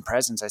tight end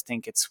presence. I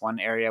think it's one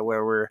area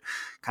where we're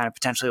kind of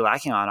potentially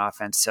lacking on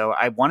offense. So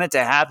I want it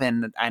to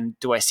happen. And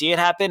do I see it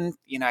happen?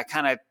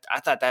 I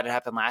thought that had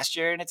happened last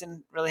year and it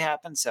didn't really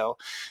happen. So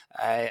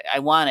I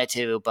want it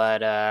to,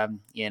 but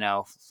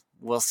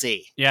we'll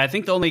see. Yeah, I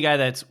think the only guy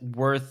that's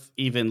worth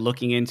even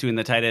looking into in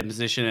the tight end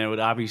position, and it would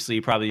obviously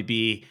probably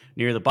be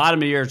near the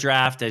bottom of your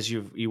draft as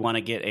you want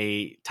to get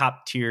a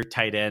top tier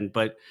tight end.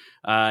 But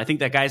I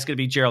think that guy's going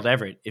to be Gerald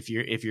Everett. If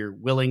you're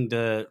willing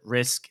to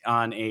risk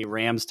on a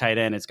Rams tight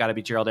end, it's got to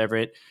be Gerald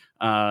Everett.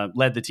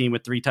 Led the team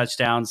with 3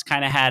 touchdowns.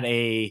 Kind of had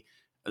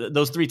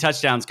those 3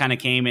 touchdowns kind of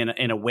came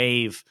in a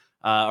wave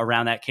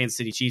around that Kansas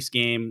City Chiefs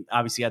game.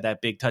 Obviously had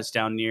that big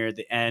touchdown near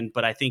the end,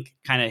 but I think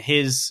kind of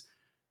his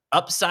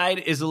upside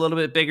is a little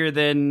bit bigger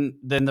than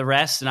the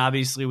rest. And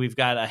obviously we've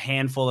got a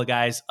handful of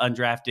guys,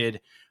 undrafted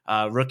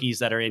rookies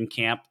that are in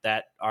camp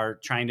that are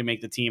trying to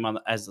make the team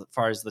as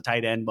far as the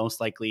tight end, most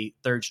likely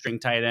 3rd string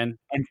tight end.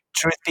 And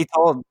truth be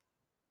told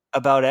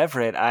about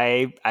Everett,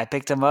 I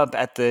picked him up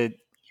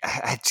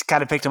I just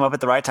kind of picked him up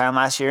at the right time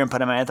last year and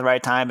put him in at the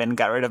right time and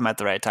got rid of him at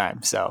the right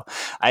time. So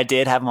I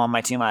did have him on my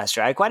team last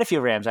year. I had quite a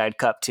few Rams. I had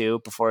Cup too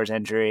before his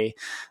injury.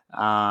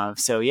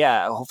 So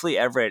yeah, hopefully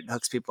Everett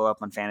hooks people up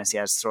on fantasy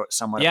as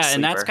somewhat. Yeah,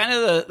 and that's kind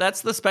of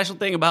that's the special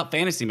thing about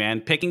fantasy, man.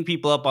 Picking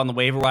people up on the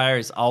waiver wire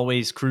is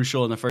always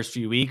crucial in the first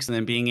few weeks, and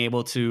then being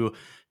able to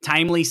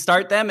timely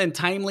start them and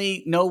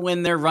timely know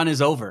when their run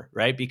is over,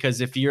 right? Because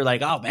if you're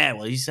like, oh man,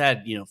 well he's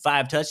had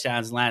 5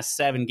 touchdowns in the last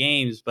 7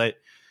 games, but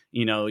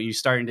you're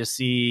starting to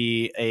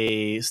see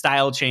a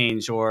style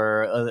change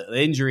or an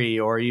injury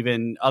or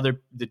even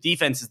the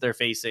defenses they're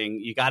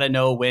facing. You got to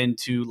know when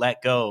to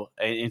let go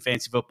in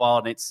fantasy football.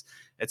 And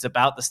it's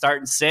about the start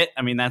and sit.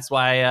 I mean, that's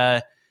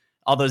why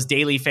all those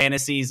daily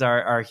fantasies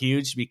are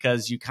huge,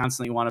 because you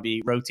constantly want to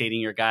be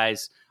rotating your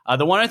guys.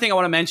 The one other thing I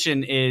want to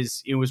mention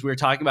is, we were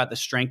talking about the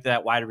strength of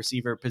that wide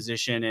receiver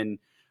position and,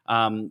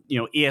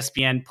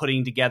 ESPN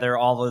putting together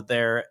all of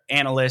their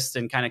analysts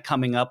and kind of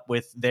coming up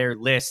with their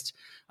list.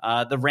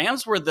 The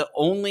Rams were the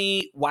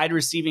only wide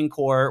receiving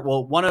core,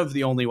 one of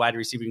the only wide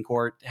receiving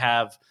core to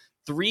have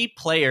 3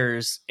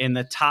 players in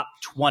the top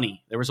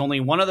 20. There was only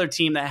one other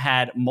team that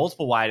had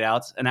multiple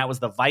wideouts, and that was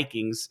the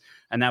Vikings,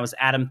 and that was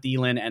Adam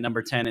Thielen at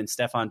number 10 and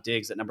Stephon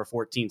Diggs at number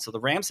 14. So the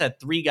Rams had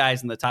 3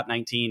 guys in the top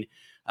 19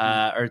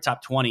 or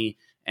top 20,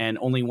 and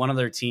only one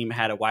other team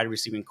had a wide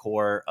receiving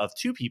core of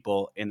 2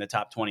 people in the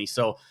top 20.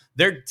 So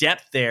their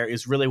depth there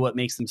is really what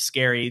makes them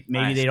scary.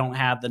 Maybe They don't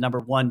have the number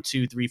 1,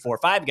 2, 3, 4,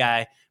 5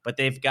 guy, but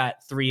they've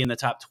got 3 in the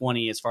top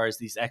 20 as far as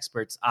these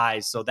experts'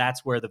 eyes. So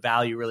that's where the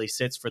value really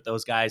sits for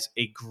those guys.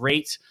 A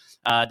great,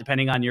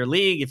 depending on your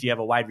league, if you have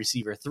a wide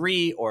receiver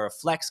 3 or a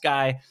flex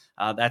guy,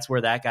 that's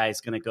where that guy is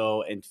going to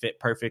go and fit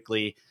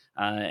perfectly.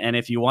 And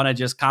if you want to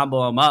just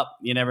combo them up,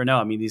 you never know.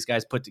 I mean, these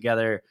guys put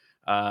together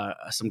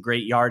some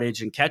great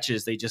yardage and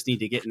catches. They just need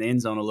to get in the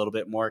end zone a little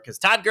bit more because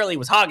Todd Gurley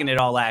was hogging it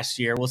all last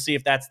year. We'll see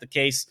if that's the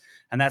case.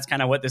 And that's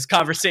kind of what this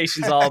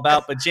conversation is all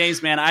about. But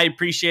James, man, I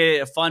appreciate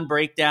it. A fun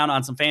breakdown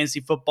on some fantasy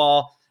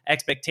football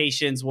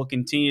expectations. We'll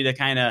continue to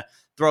kind of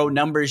throw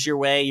numbers your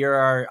way.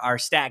 You're our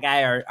stat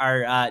guy, our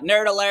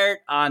nerd alert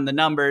on the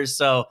numbers.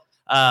 So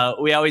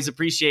we always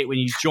appreciate when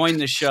you join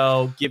the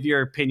show, give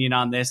your opinion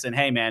on this. And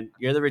hey, man,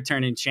 you're the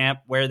returning champ.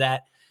 Wear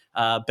that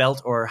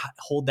belt or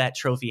hold that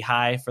trophy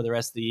high for the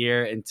rest of the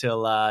year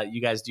until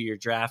you guys do your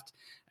draft.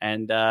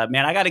 And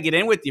man, I got to get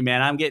in with you,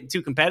 man. I'm getting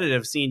too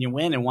competitive seeing you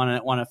win and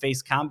want to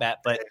face combat.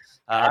 But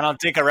I don't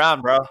dick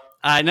around, bro.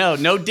 I know,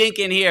 no dink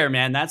in here,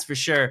 man. That's for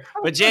sure.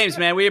 But James,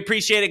 man, we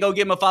appreciate it. Go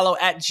give him a follow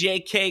at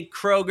JK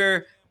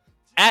Kroeger,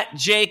 at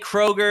J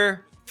Kroeger.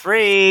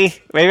 Free.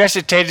 Maybe I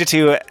should change it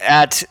to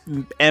at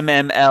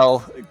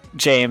MML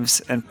James,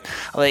 and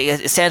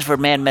it stands for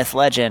Man Myth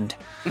Legend.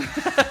 There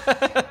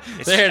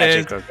it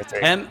is.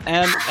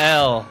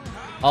 MML.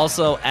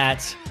 Also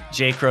at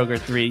J Kroeger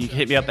 3. You can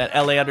hit me up at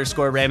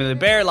LA_Ram the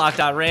Bear, Locked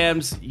On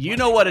Rams. You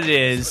know what it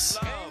is.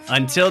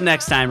 Until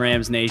next time,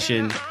 Rams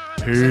Nation.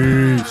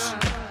 Peace.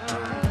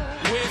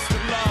 Where's the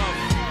love?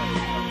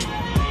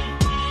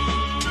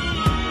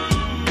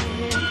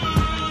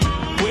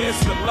 Where's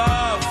the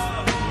love?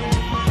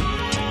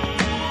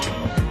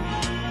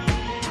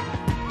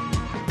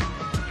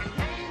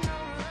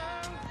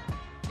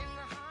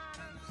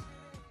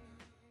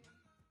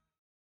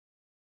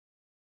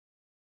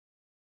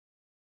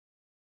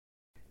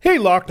 Hey,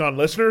 Locked On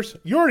listeners,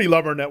 you already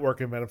love our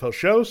network of NFL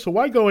shows, so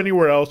why go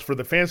anywhere else for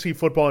the fantasy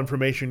football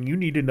information you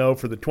need to know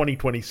for the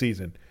 2020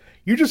 season?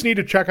 You just need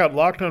to check out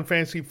Locked On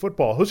Fantasy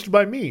Football, hosted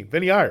by me,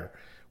 Vinny Iyer.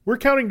 We're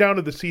counting down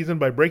to the season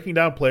by breaking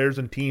down players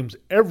and teams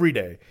every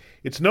day.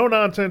 It's no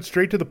nonsense,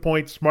 straight to the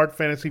point, smart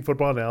fantasy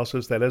football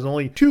analysis that has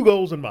only two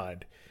goals in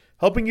mind: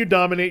 helping you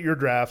dominate your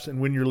drafts and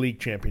win your league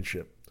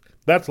championship.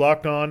 That's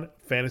Locked On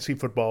Fantasy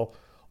Football,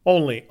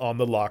 only on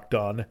the Locked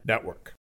On Network.